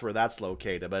 that's where that's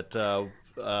located. But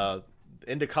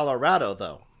into Colorado,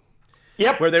 though,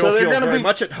 yep, where they will feel very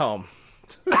much at home.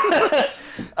 This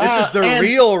is the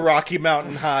real Rocky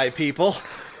Mountain High, people.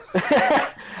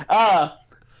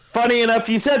 Funny enough,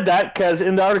 you said that because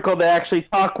in the article they actually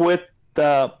talk with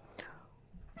the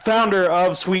founder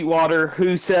of Sweetwater,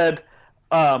 who said,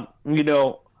 that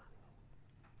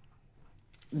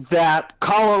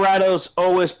Colorado's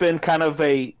always been kind of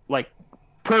a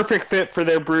perfect fit for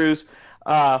their brews.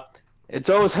 It's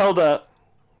always held a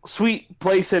sweet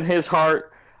place in his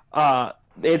heart.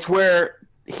 It's where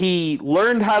he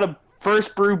learned how to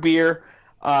first brew beer.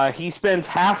 He spends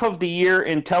half of the year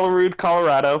in Tellerud,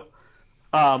 Colorado.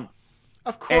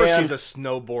 Of course he's a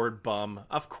snowboard bum.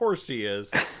 Of course he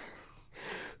is.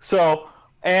 So,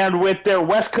 and with their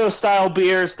West Coast style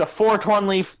beers, the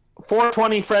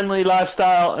 420 friendly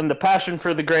lifestyle, and the passion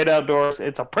for the great outdoors,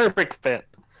 it's a perfect fit.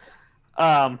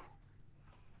 So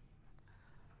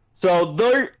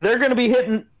they're going to be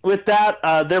hitting with that.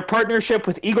 Their partnership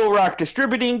with Eagle Rock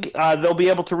Distributing, they'll be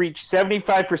able to reach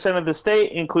 75% of the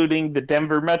state, including the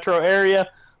Denver metro area,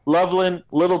 Loveland,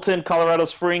 Littleton, Colorado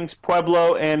Springs,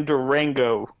 Pueblo, and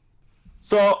Durango.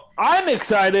 So I'm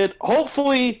excited.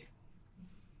 Hopefully,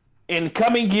 in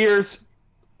coming years,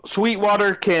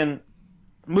 Sweetwater can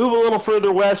move a little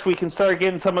further west. We can start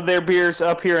getting some of their beers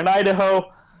up here in Idaho.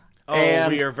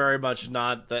 We are very much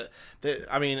not that.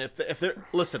 I mean,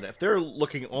 if they're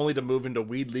looking only to move into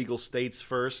weed legal states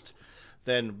first,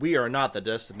 then we are not the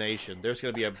destination. There's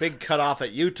going to be a big cutoff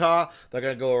at Utah. They're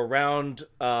going to go around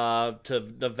to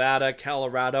Nevada,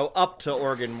 Colorado, up to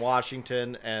Oregon,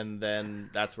 Washington, and then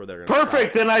that's where they're going to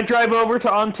Perfect. Then I drive over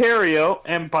to Ontario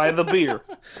and buy the beer.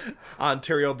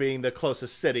 Ontario being the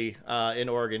closest city in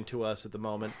Oregon to us at the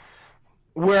moment.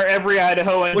 Where every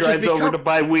Idahoan drives over to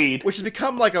buy weed. Which has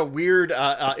become like a weird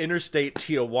interstate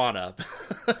Tijuana.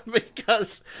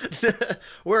 Because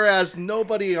whereas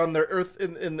nobody on their earth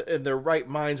in their right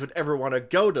minds would ever want to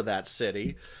go to that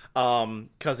city,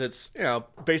 because it's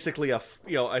basically a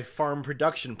farm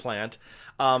production plant.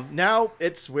 Now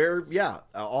it's where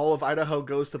all of Idaho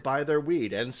goes to buy their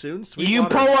weed, and soon Sweetwater. You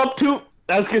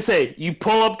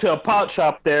pull up to a pot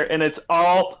shop there, and it's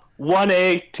all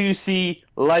 1A, 2C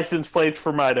license plates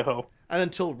from Idaho. And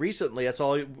until recently, that's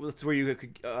where you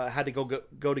had to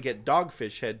go to get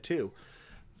Dogfish Head too.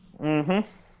 Mm-hmm.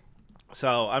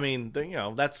 So I mean,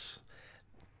 that's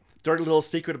dirty little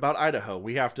secret about Idaho.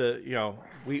 We have to,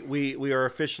 we are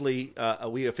officially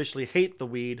we officially hate the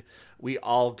weed. We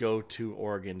all go to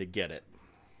Oregon to get it.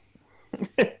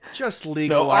 Just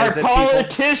legalize it. Our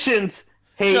politicians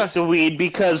hate the weed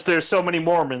because there's so many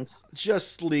Mormons.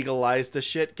 Just legalize the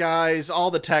shit, guys. All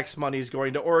the tax money's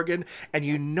going to Oregon, and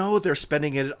they're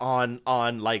spending it on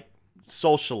like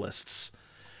socialists.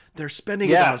 They're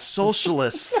spending it on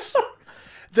socialists.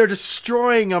 They're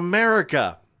destroying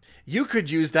America. You could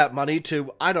use that money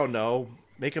to, I don't know,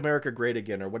 make America great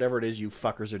again, or whatever it is you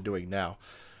fuckers are doing now.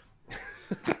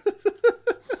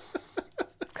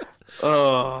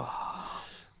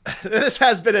 This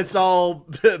has been It's All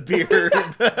Beer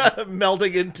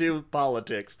melding into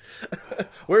politics.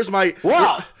 Where's my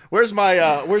war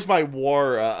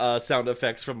sound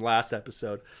effects from last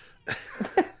episode?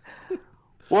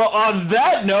 Well, on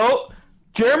that note,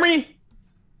 Jeremy,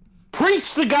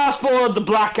 preach the gospel of the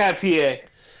Black IPA.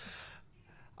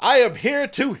 I am here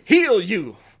to heal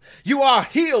you. You are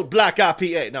healed, Black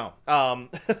IPA. No.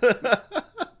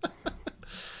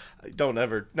 Don't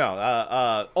ever.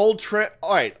 No. Old trend.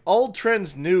 All right. Old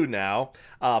trends new now.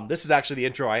 This is actually the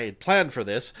intro I had planned for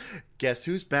this. Guess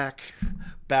who's back?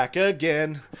 Back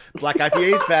again. Black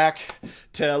IPA's back.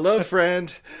 Tell a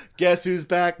friend. Guess who's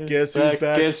back? Guess who's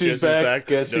back? Guess who's back?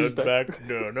 Guess who's back?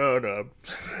 No.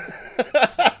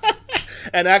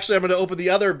 And actually, I'm going to open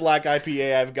the other Black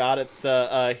IPA I've got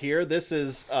at here. This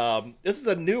is a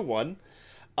new one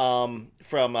from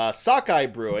Sockeye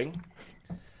Brewing.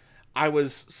 I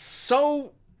was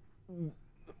so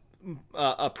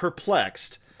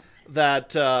perplexed that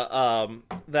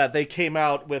that they came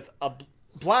out with a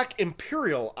Black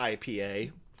Imperial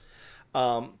IPA.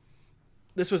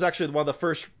 This was actually one of the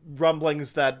first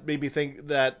rumblings that made me think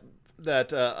that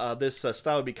this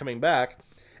style would be coming back,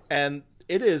 and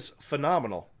it is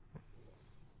phenomenal.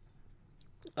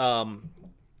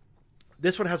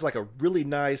 This one has like a really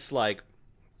nice, like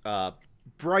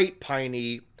bright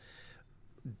piney,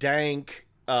 dank,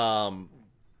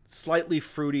 slightly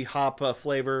fruity hop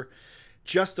flavor,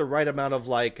 just the right amount of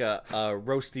like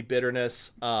roasty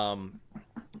bitterness. A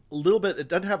little bit. It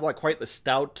doesn't have like quite the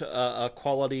stout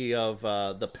quality of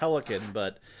the Pelican,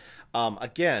 but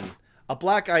again, a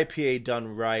black IPA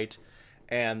done right,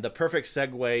 and the perfect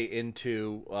segue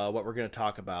into what we're going to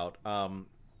talk about.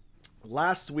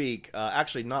 Last week,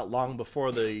 actually not long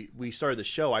before we started the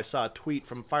show, I saw a tweet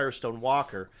from Firestone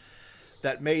Walker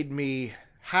that made me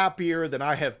happier than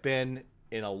I have been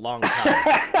in a long time.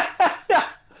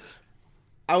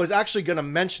 I was actually going to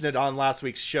mention it on last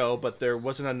week's show, but there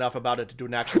wasn't enough about it to do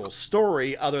an actual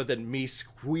story other than me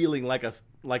squealing like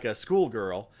a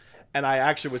schoolgirl. And I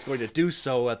actually was going to do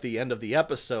so at the end of the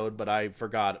episode, but I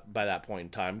forgot by that point in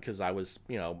time because I was,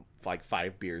 like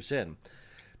 5 beers in.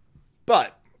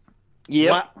 But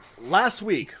Yep. Last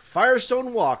week,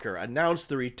 Firestone Walker announced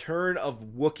the return of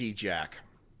Wookie Jack.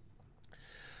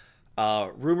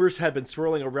 Rumors had been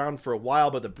swirling around for a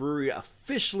while, but the brewery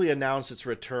officially announced its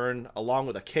return along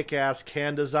with a kick-ass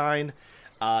can design.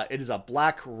 It is a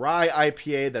black rye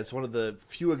IPA that's one of the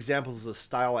few examples of the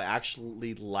style I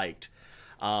actually liked.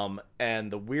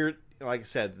 And the weird, like I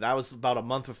said, that was about a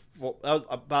month before.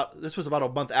 This was about a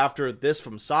month after this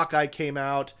from Sockeye came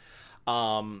out.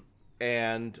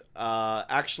 And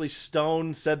actually,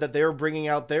 Stone said that they were bringing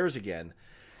out theirs again.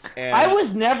 And I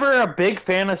was never a big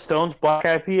fan of Stone's Black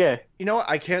IPA. You know what?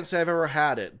 I can't say I've ever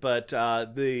had it, but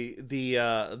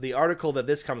the article that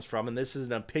this comes from, and this is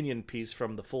an opinion piece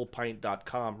from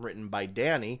thefullpint.com written by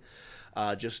Danny,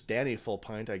 just Danny Full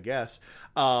Pint, I guess.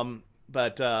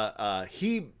 But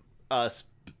he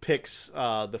picks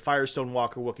the Firestone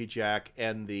Walker Wookie Jack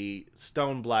and the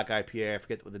Stone Black IPA, I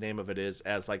forget what the name of it is,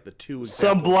 as like the two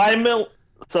examples.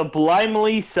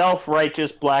 Sublimely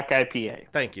self-righteous Black IPA.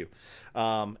 Thank you.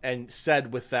 And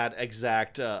said with that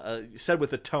exact, said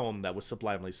with a tone that was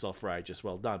sublimely self-righteous.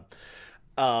 Well done.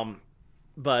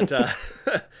 But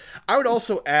I would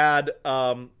also add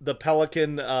the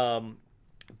Pelican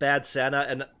Bad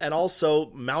Santa and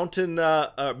also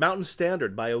Mountain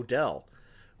Standard by Odell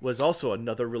was also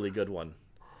another really good one.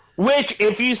 Which,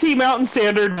 if you see Mountain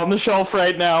Standard on the shelf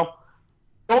right now,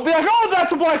 don't be like, oh,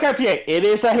 that's a black IPA. It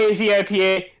is a hazy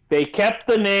IPA. They kept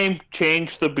the name,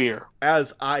 changed the beer.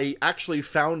 As I actually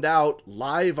found out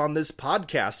live on this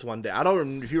podcast one day. I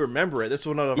don't know if you remember it. This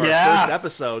was one of our first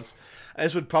episodes.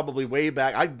 This would probably way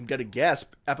back, I'm going to guess,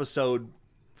 episode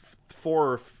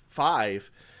 4 or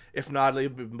 5, if not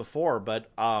even before. But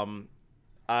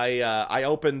I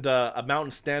opened a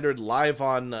Mountain Standard live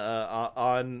on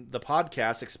the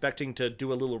podcast, expecting to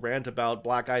do a little rant about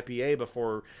Black IPA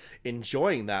before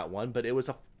enjoying that one, but it was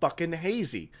a fucking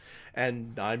hazy,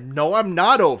 and I know I'm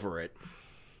not over it.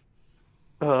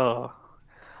 I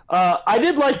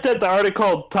did like that the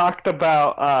article talked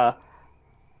about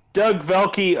Doug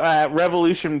Velke at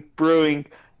Revolution Brewing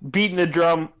beating the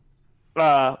drum,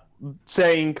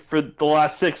 saying for the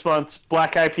last 6 months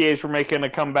Black IPAs were making a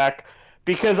comeback.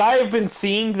 Because I have been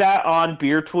seeing that on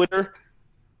beer Twitter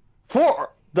for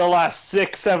the last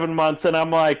 6-7 months, and I'm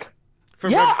like,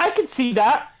 I can see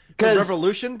that. From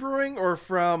Revolution Brewing, or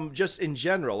from just in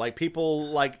general, like people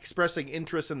like expressing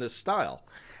interest in this style?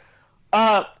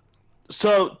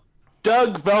 So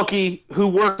Doug Velke, who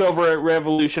worked over at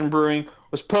Revolution Brewing,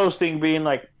 was posting, being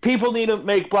like, people need to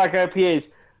make black IPAs.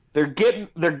 They're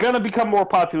gonna become more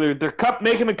popular. They're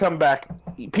making a comeback.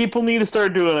 People need to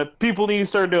start doing it. People need to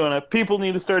start doing it. People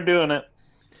need to start doing it.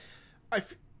 I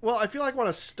feel like I want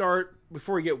to start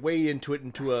before we get way into it.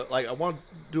 I want to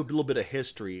do a little bit of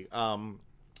history.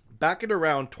 Back in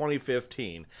around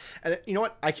 2015, and you know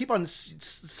what? I keep on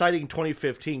citing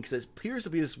 2015 because it appears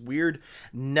to be this weird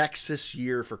nexus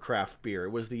year for craft beer. It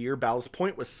was the year Ballast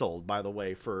Point was sold, by the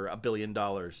way, for $1 billion.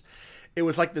 It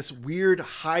was like this weird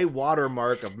high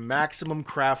watermark of maximum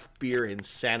craft beer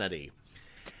insanity.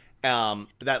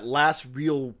 That last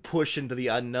real push into the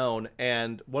unknown,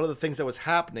 and one of the things that was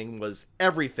happening was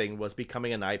everything was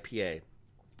becoming an IPA.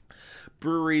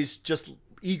 Breweries just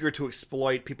eager to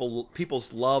exploit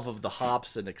people's love of the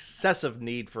hops and excessive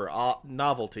need for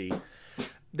novelty.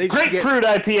 they just grapefruit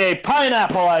IPA,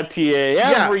 pineapple IPA,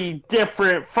 every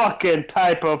different fucking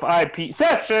type of IPA,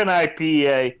 session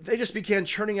IPA. They just began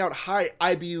churning out high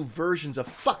IBU versions of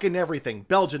fucking everything.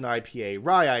 Belgian IPA,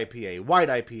 rye IPA, white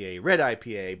IPA, red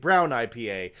IPA, brown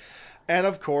IPA, and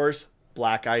of course,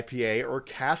 black IPA or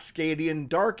Cascadian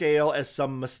Dark Ale, as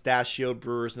some mustachioed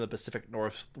brewers in the Pacific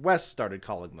Northwest started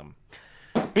calling them.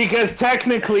 Because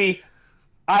technically,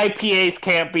 IPAs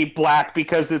can't be black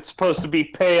because it's supposed to be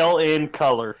pale in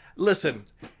color. Listen,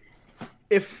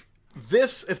 if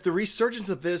the resurgence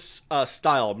of this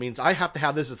style means I have to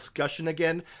have this discussion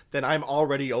again, then I'm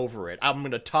already over it. I'm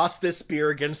going to toss this beer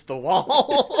against the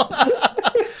wall.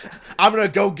 I'm going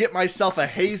to go get myself a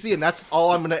hazy, and that's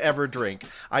all I'm going to ever drink.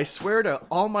 I swear to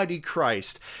Almighty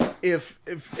Christ, if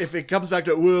it comes back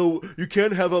to, well, you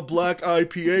can't have a black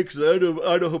IPA because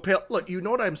Idaho Pale. Look, you know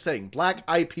what I'm saying. Black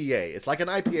IPA. It's like an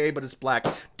IPA, but it's black.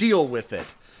 Deal with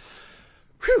it.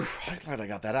 Whew, I'm glad I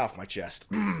got that off my chest.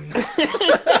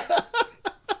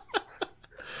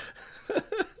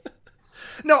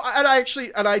 No, and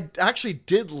I actually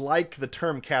did like the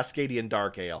term Cascadian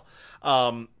Dark Ale.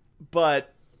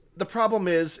 But the problem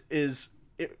is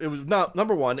it was not,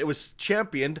 number one, it was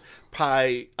championed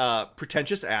by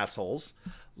pretentious assholes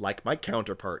like my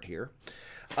counterpart here.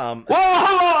 Whoa,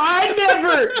 I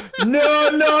never.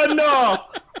 No.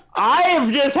 I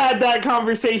have just had that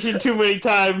conversation too many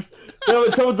times.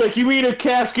 When someone's like, "You mean a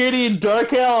Cascadian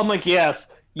Dark Ale?" I'm like, "Yes."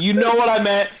 You know what I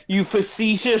meant, you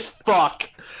facetious fuck.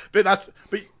 But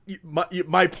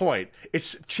my point.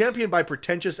 It's championed by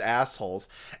pretentious assholes,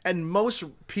 and most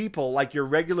people, like your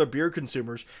regular beer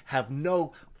consumers, have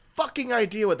no fucking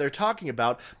idea what they're talking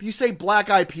about. But you say black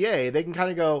IPA, they can kind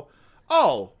of go,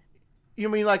 "Oh, you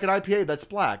mean like an IPA that's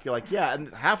black?" You're like, "Yeah,"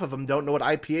 and half of them don't know what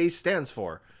IPA stands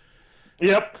for.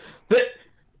 Yep.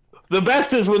 The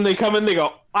best is when they come in, they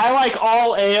go, "I like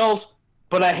all ales,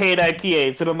 but I hate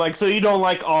IPAs." And I'm like, "So you don't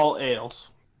like all ales?"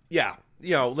 Yeah,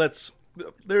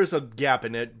 there's a gap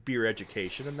in it, beer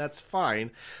education, and that's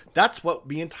fine. That's what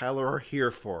me and Tyler are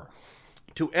here for.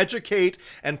 To educate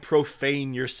and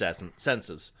profane your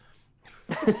senses.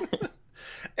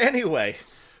 Anyway,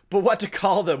 but what to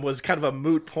call them was kind of a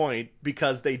moot point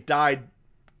because they died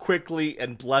quickly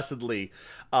and blessedly.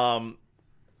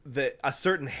 A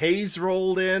certain haze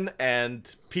rolled in,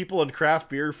 and people in craft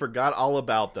beer forgot all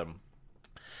about them.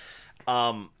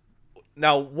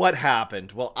 Now, what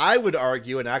happened? Well, I would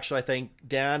argue, and actually I think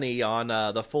Danny on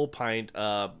the Full Pint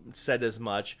said as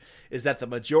much, is that the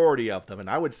majority of them, and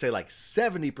I would say like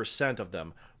 70% of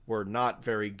them, were not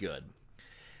very good.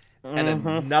 And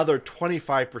another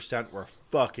 25% were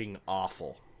fucking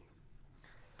awful.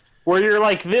 Where you're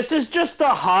like, this is just a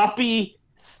hoppy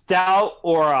stout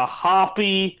or a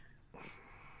hoppy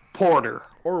porter.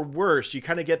 Or worse, you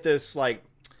kind of get this, like,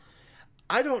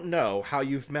 I don't know how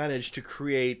you've managed to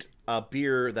create a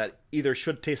beer that either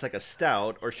should taste like a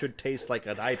stout or should taste like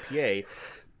an IPA,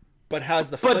 but has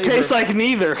the flavor. But tastes like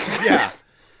neither. Yeah.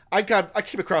 I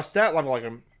came across that line like,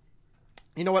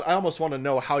 you know what? I almost want to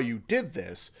know how you did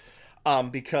this,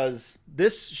 because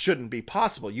this shouldn't be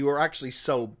possible. You are actually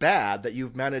so bad that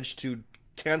you've managed to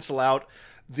cancel out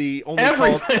the only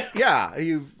everything.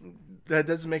 That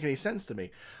doesn't make any sense to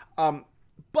me.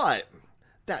 But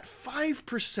that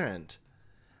 5%,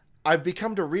 I've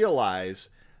become to realize,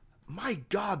 my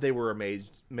God, they were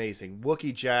amazing.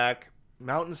 Wookie Jack,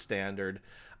 Mountain Standard,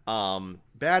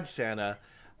 Bad Santa.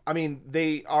 I mean,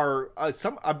 they are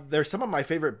they're some of my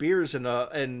favorite beers,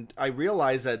 and I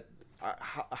realize that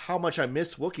how much I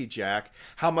miss Wookie Jack,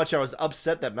 how much I was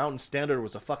upset that Mountain Standard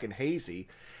was a fucking hazy,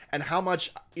 and how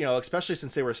much, especially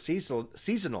since they were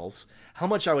seasonals, how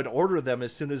much I would order them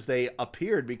as soon as they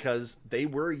appeared because they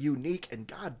were unique, and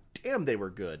god damn, they were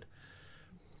good.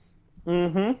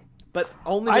 Mm-hmm. But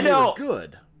only when they were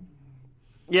good.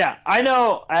 Yeah, I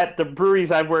know at the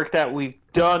breweries I've worked at, we've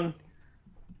done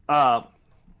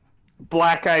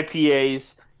black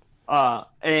IPAs,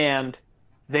 and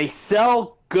they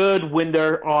sell good when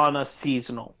they're on a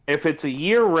seasonal. If it's a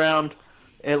year-round,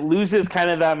 it loses kind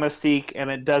of that mystique and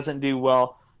it doesn't do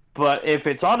well. But if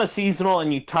it's on a seasonal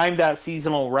and you time that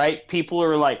seasonal right, people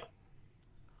are like,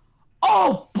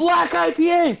 "Oh, black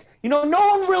IPAs! No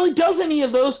one really does any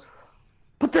of those,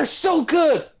 but they're so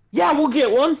good. Yeah, we'll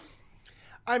get one."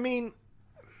 I mean,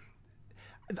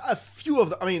 a few of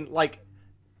them, like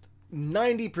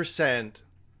 90%,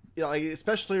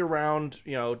 especially around,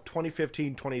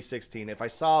 2015, 2016, if I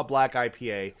saw a black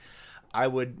IPA, I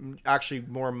would actually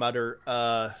more mutter,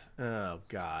 oh,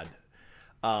 God.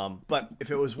 But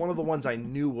if it was one of the ones I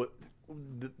knew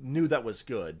that was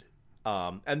good,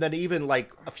 and then even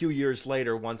like a few years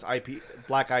later, once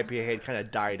black IPA had kind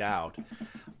of died out,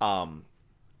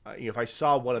 if I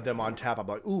saw one of them on tap, I'm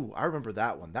like, ooh, I remember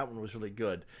that one. That one was really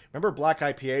good. Remember black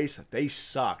IPAs? They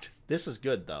sucked. This is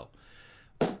good though.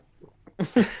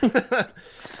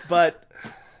 But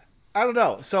I don't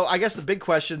know. So I guess the big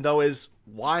question though is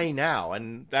why now?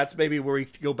 And that's maybe where we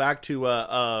go back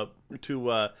to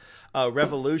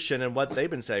Revolution and what they've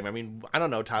been saying. I mean, I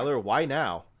don't know, Tyler. Why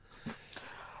now?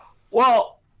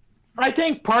 Well, I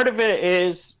think part of it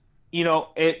is,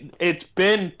 it's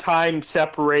been time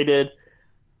separated,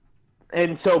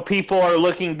 and so people are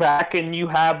looking back, and you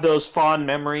have those fond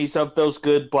memories of those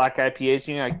good black IPAs,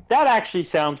 and you're like, that actually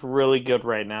sounds really good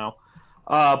right now.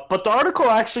 But the article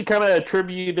actually kind of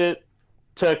attributed it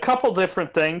to a couple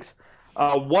different things.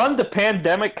 One, the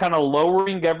pandemic kind of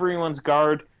lowering everyone's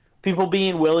guard, people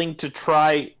being willing to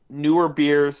try newer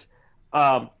beers,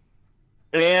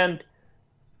 and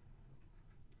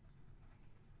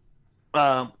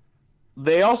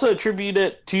they also attribute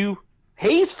it to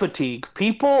haze fatigue.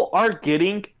 People are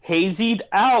getting hazied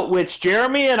out, which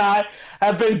Jeremy and I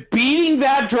have been beating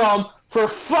that drum for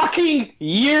fucking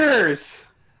years.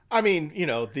 I mean,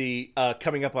 the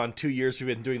coming up on 2 years we've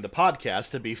been doing the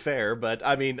podcast, to be fair, but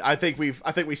I mean, I think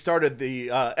we started the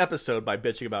episode by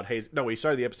bitching about haze. No, we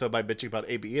started the episode by bitching about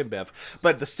AB InBev,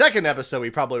 but the second episode we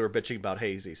probably were bitching about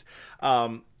hazies.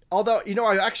 Although,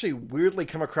 I actually weirdly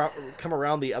come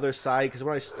around the other side, because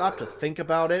when I stop to think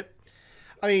about it,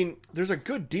 I mean, there's a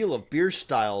good deal of beer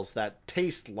styles that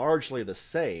taste largely the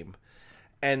same,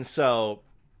 and so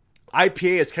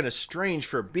IPA is kind of strange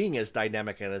for being as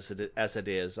dynamic as it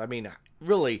is. I mean,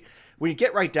 really, when you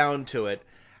get right down to it,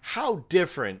 how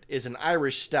different is an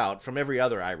Irish stout from every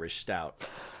other Irish stout?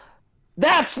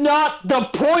 That's not the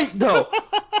point, though.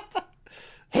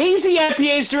 Hazy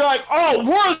IPAs, they're like, oh,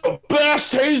 we're the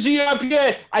best hazy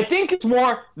IPA. I think it's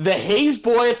more the haze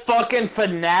boy fucking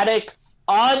fanatic,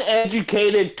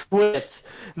 uneducated twits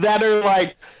that are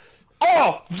like,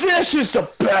 oh, this is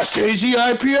the best hazy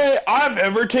IPA I've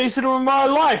ever tasted in my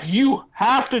life. You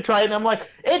have to try it. And I'm like,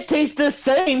 it tastes the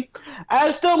same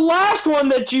as the last one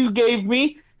that you gave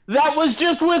me that was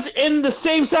just in the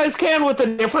same size can with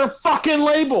a different fucking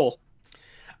label.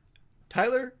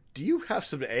 Tyler, do you have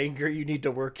some anger you need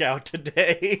to work out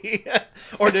today?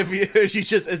 Or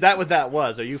is that what that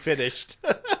was? Are you finished?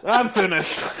 I'm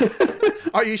finished.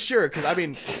 Are you sure? Because I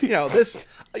mean, this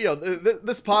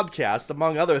podcast,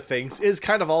 among other things, is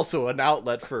kind of also an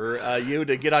outlet for you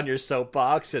to get on your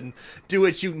soapbox and do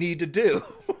what you need to do.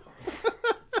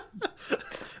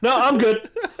 No, I'm good.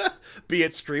 Be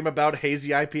it scream about hazy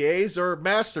IPAs or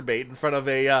masturbate in front of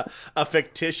a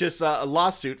fictitious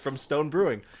lawsuit from Stone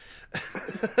Brewing.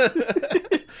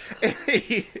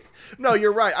 No,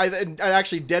 you're right. I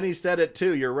actually, Denny said it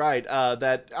too. You're right.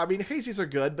 That, I mean, hazies are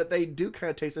good, but they do kind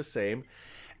of taste the same.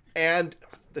 And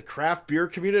the craft beer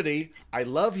community, I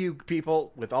love you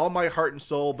people with all my heart and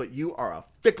soul, but you are a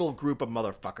fickle group of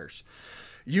motherfuckers.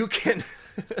 You can,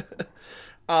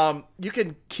 you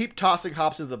can keep tossing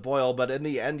hops into the boil, but in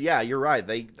the end, yeah, you're right.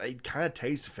 They kind of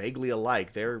taste vaguely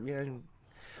alike. They're,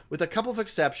 with a couple of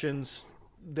exceptions,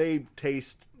 they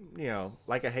taste,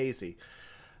 like a hazy.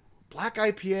 Black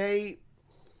IPA,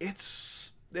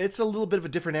 it's a little bit of a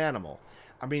different animal.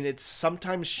 I mean, it's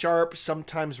sometimes sharp,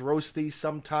 sometimes roasty,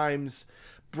 sometimes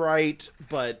bright,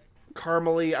 but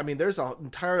caramely. I mean, there's an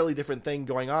entirely different thing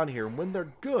going on here. And when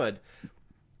they're good,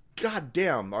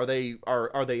 goddamn, are they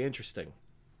interesting?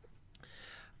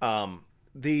 Another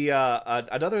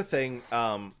thing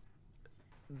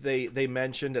they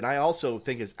mentioned, and I also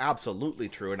think is absolutely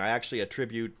true, and I actually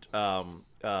attribute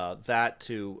that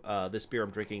to this beer I'm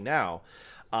drinking now.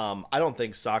 I don't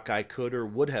think Sockeye could or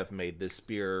would have made this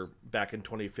beer back in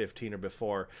 2015 or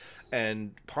before.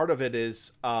 And part of it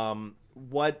is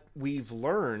what we've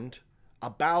learned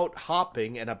about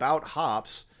hopping and about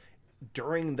hops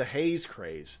during the haze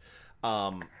craze.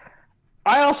 I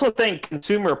also think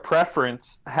consumer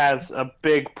preference has a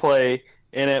big play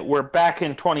in it, where back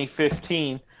in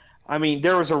 2015, I mean,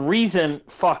 there was a reason,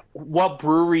 what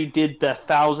brewery did the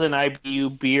 1,000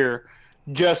 IBU beer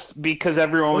just because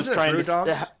everyone was trying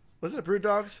to... Was it Brew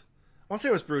Dogs? I want to say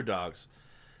it was Brew Dogs.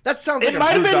 That sounds like it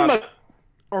might a Brew Dog.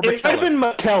 It might have been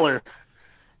McKellar,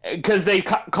 because they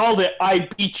called it I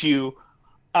Beat You,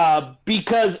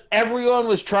 because everyone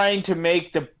was trying to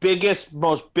make the biggest,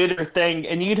 most bitter thing,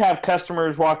 and you'd have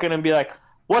customers walk in and be like,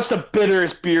 what's the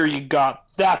bitterest beer you got?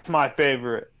 That's my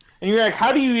favorite. And you're like,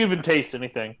 how do you even taste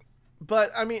anything?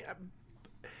 But, I mean,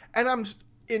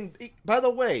 and by the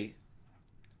way,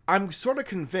 I'm sort of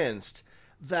convinced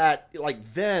that,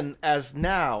 like, then as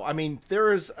now, I mean,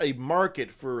 there is a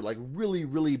market for, like, really,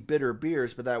 really bitter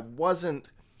beers, but that wasn't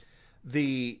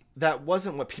that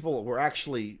wasn't what people were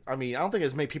actually. I mean, I don't think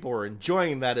as many people were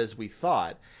enjoying that as we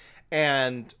thought,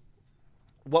 and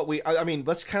I mean,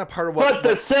 that's kind of part of But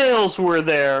the sales were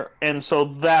there, and so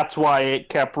that's why it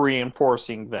kept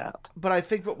reinforcing that. But I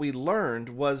think what we learned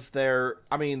was there.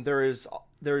 I mean, there's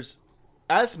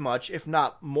as much, if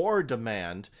not more,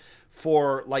 demand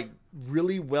for like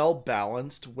really well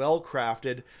balanced, well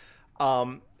crafted,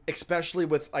 especially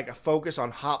with like a focus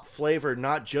on hop flavor,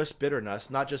 not just bitterness,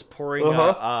 not just pouring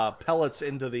pellets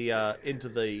into the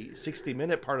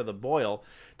 60-minute part of the boil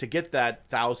to get that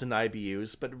 1,000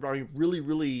 IBUs, but really,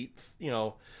 really,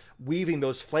 weaving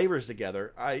those flavors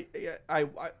together. I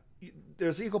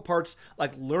there's equal parts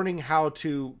like learning how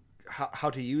to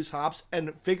use hops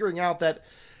and figuring out that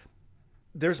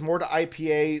there's more to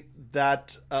IPA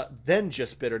that than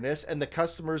just bitterness, and the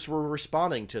customers were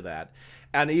responding to that.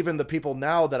 And even the people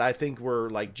now that I think were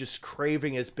like just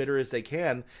craving as bitter as they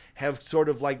can have sort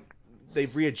of like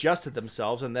they've readjusted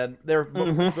themselves, and then they're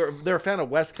a fan of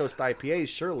West Coast IPAs,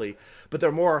 surely, but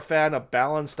they're more a fan of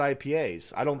balanced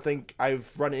IPAs. I don't think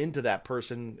I've run into that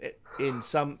person in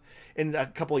a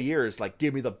couple of years. Like,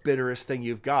 give me the bitterest thing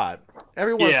you've got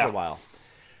every once in a while,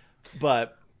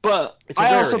 but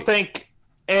I also think.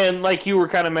 And like you were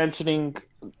kind of mentioning,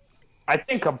 I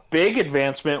think a big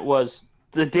advancement was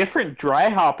the different dry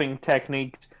hopping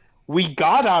techniques we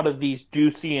got out of these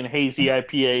juicy and hazy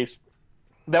IPAs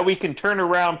that we can turn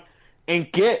around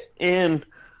and get in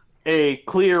a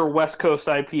clear West Coast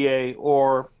IPA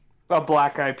or a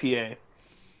black IPA.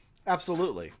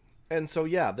 Absolutely. And so,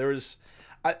 yeah,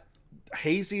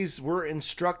 hazies were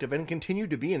instructive and continue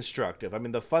to be instructive. I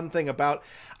mean, the fun thing about,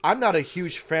 I'm not a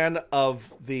huge fan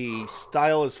of the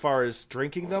style as far as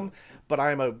drinking them, but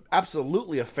I'm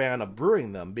absolutely a fan of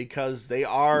brewing them because they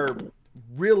are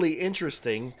really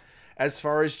interesting as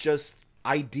far as just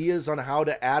ideas on how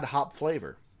to add hop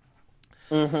flavor.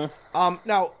 Now, I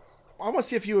want to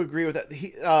see if you agree with that.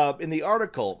 He, in the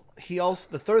article,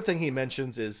 the third thing he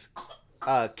mentions is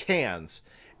cans,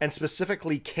 and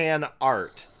specifically can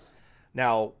art.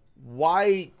 Now,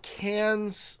 why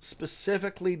cans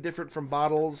specifically different from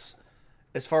bottles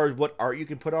as far as what art you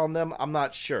can put on them? I'm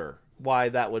not sure why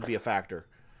that would be a factor.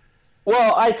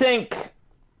 Well, I think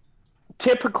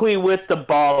typically with the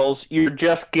bottles, you're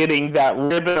just getting that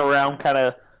ribbon around kind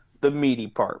of the meaty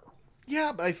part.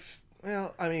 Yeah, but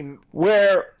I mean...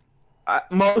 Where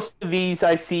most of these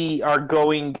I see are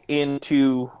going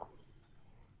into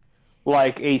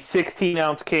like a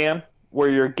 16-ounce can where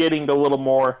you're getting a little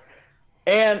more...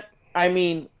 And, I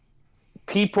mean,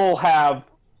 people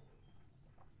have,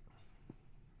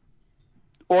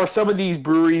 or some of these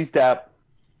breweries that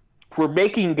were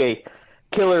making a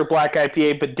killer black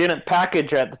IPA but didn't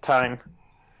package at the time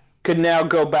could now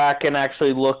go back and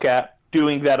actually look at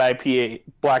doing that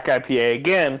black IPA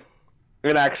again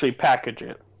and actually package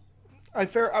it.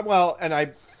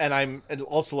 And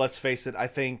also, let's face it, I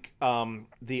think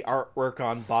the artwork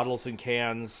on bottles and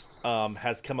cans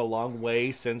has come a long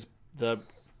way since the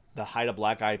height of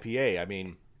black IPA. I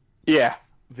mean, yeah,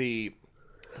 there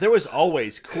was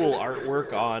always cool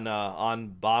artwork on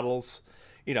bottles,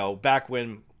 back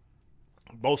when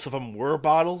most of them were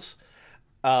bottles.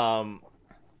 I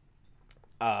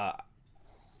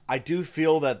do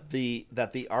feel that the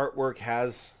artwork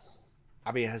has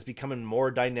become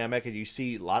more dynamic, and you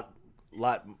see lot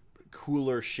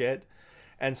cooler shit.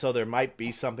 And so there might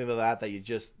be something to that you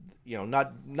just,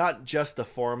 not just the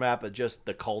format, but just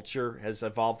the culture has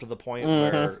evolved to the point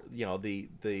where,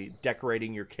 the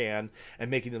decorating your can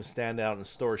and making them stand out in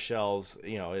store shelves,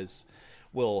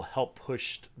 will help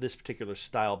push this particular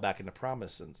style back into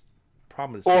prominence.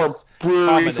 Or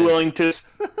breweries willing to,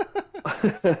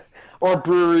 or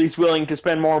breweries willing to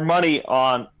spend more money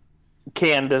on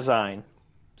can design.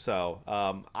 So,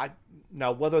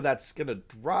 now, whether that's going to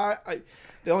drive...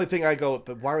 the only thing I go,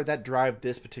 but why would that drive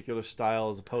this particular style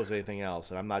as opposed to anything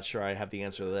else? And I'm not sure I have the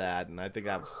answer to that. And I think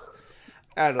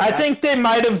I think they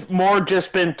might have more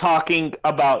just been talking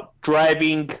about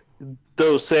driving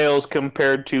those sales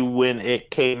compared to when it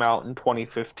came out in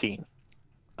 2015.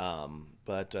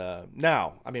 But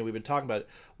now, I mean, we've been talking about it.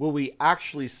 Will we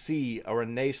actually see a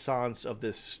renaissance of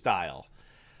this style?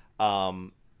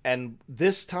 And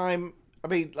this time... I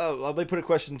mean, let me put a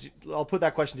question. I'll put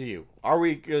that question to you. Are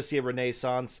we going to see a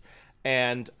renaissance?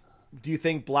 And do you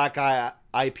think Black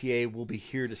IPA will be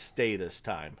here to stay this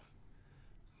time?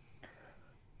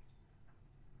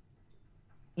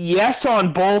 Yes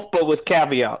on both, but with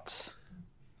caveats.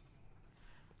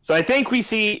 So I think we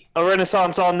see a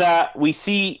renaissance on that. We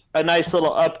see a nice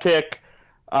little uptick.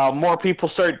 More people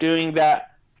start doing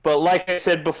that. But like I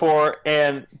said before,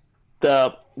 and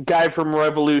the guy from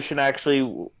Revolution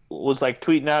actually was like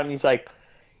tweeting out, and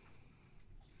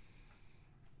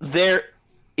there,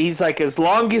 he's like, as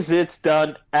long as it's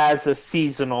done as a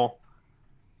seasonal,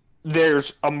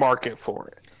 there's a market for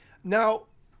it. Now,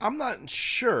 I'm not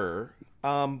sure,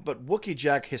 but Wookiee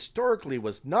Jack historically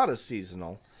was not a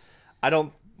seasonal. I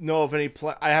don't know of any.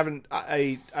 I haven't.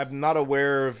 I'm not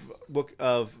aware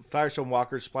of Firestone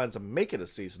Walker's plans to make it a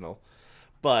seasonal,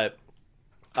 but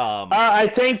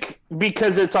I think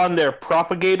because it's on their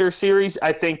Propagator series,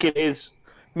 I think it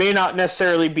may not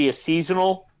necessarily be a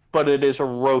seasonal, but it is a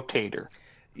rotator.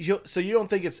 So you don't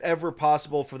think it's ever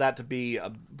possible for that to be a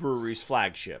brewery's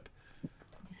flagship?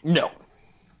 No.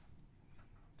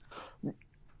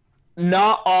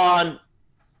 Not on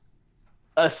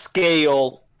a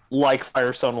scale like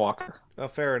Firestone Walker. Oh,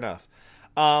 fair enough.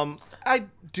 I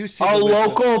do see a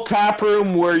local tap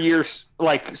room where you're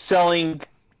like selling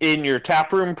in your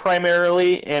tap room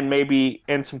primarily, and maybe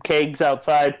and some kegs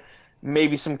outside,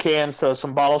 maybe some cans, so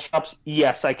some bottle shops.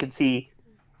 Yes, I could see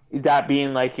that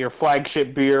being like your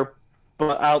flagship beer,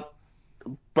 but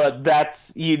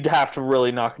that's, you'd have to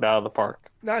really knock it out of the park.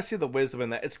 Now I see the wisdom in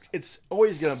that. It's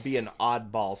always going to be an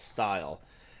oddball style,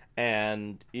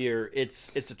 and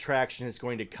its attraction is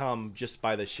going to come just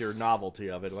by the sheer novelty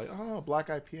of it. Like, oh, black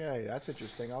IPA, that's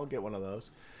interesting. I'll get one of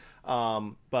those.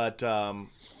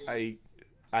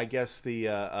 I guess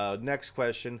the next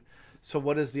question. So,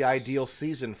 what is the ideal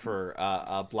season for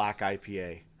a black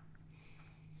IPA?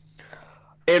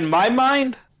 In my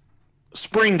mind,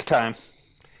 springtime.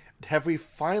 Have we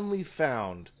finally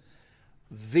found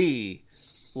the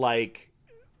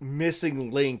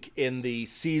missing link in the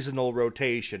seasonal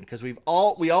rotation? Because we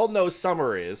all know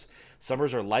summers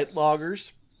are light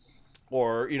lagers,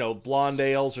 or blonde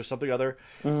ales or something other.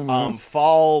 Mm-hmm.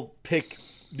 Fall, pick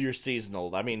your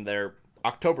seasonal. I mean, they're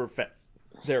Oktoberfest,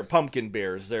 they're pumpkin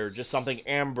beers, they're just something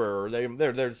amber, or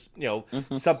there's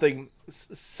mm-hmm. something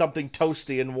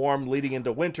toasty and warm leading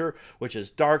into winter, which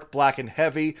is dark, black, and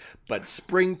heavy. But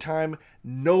springtime,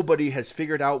 nobody has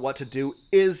figured out what to do.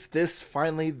 Is this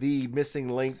finally the missing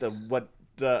link of what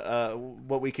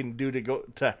we can do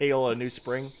to hail a new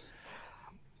spring?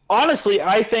 Honestly,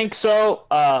 I think so.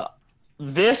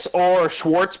 This or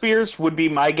Schwarzbiers would be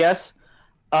my guess.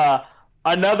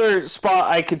 Another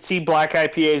spot I could see black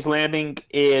IPAs landing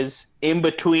is in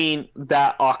between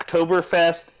that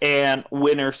Oktoberfest and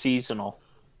winter seasonal.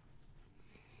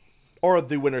 Or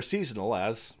the winter seasonal,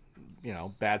 as,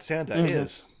 Bad Santa mm-hmm.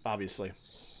 is, obviously.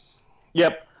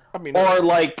 Yep. I mean, or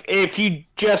if you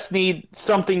just need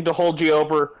something to hold you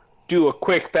over, do a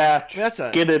quick batch,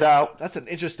 get it out. That's an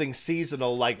interesting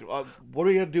seasonal, what are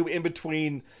we going to do in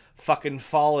between fucking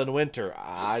fall and winter?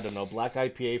 I don't know, black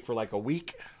IPA for a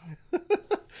week?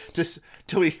 Just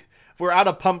till we're out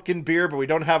of pumpkin beer, but we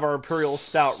don't have our Imperial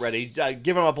Stout ready.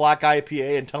 Give them a black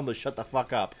IPA and tell them to shut the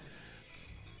fuck up.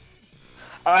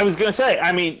 I was going to say,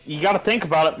 I mean, you got to think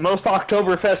about it. Most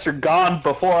Oktoberfests are gone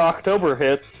before October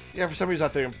hits. Yeah, for some reason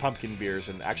out there in pumpkin beers,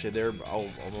 and actually they're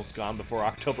almost gone before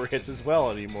October hits as well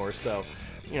anymore. So,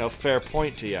 fair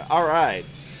point to you. All right.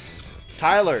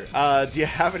 Tyler, do you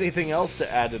have anything else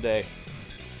to add today?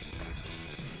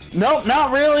 Nope,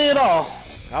 not really at all.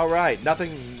 All right,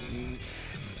 nothing.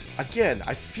 Again,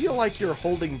 I feel like you're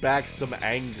holding back some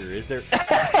anger. Is there?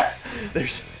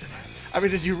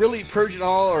 Did you really purge it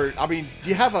all, or do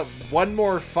you have one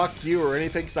more fuck you or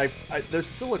anything? Because there's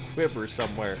still a quiver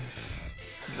somewhere.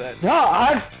 No,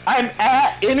 I'm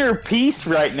at inner peace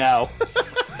right now.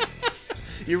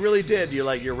 You really did.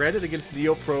 You ran it against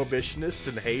neo-prohibitionists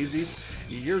and hazies.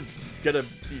 You're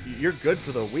good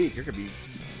for the week. You're gonna be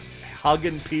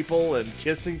hugging people and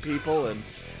kissing people and.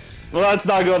 Well, let's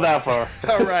not go that far.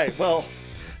 All right. Well,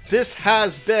 this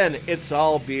has been It's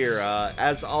All Beer.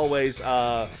 As always,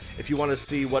 if you want to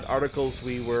see what articles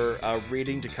we were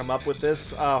reading to come up with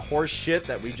this horse shit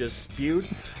that we just spewed,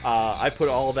 I put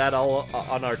all that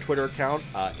on our Twitter account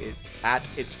at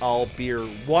It's All Beer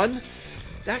 1.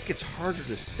 That gets harder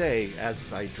to say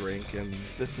as I drink, and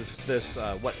this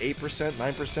 8%,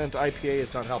 9% IPA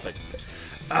is not helping.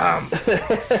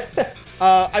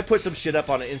 I put some shit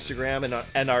up on Instagram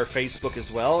and our Facebook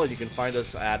as well, and you can find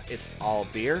us at It's All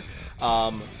Beer.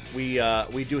 We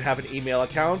do have an email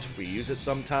account. We use it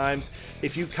sometimes.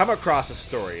 If you come across a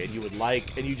story and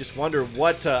you just wonder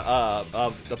what the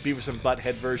Beavis and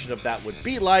Butthead version of that would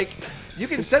be like, you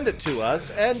can send it to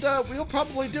us, and we'll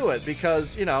probably do it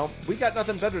because we got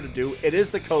nothing better to do. It is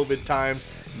the COVID times.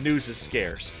 News is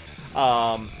scarce,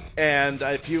 and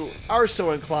if you are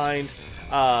so inclined.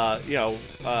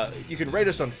 You can rate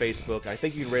us on Facebook. I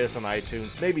think you can rate us on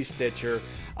iTunes, maybe Stitcher.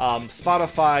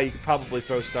 Spotify, you could probably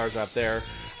throw stars up there.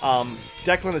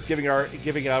 Declan is giving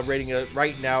a rating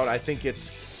right now, and I think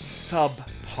it's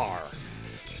subpar.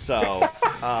 So,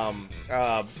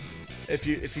 if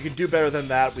you can do better than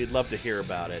that, we'd love to hear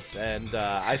about it. And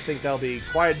I think that'll be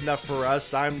quite enough for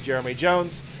us. I'm Jeremy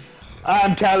Jones.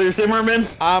 I'm Tyler Zimmerman.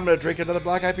 I'm gonna drink another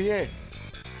black IPA.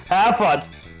 Have fun.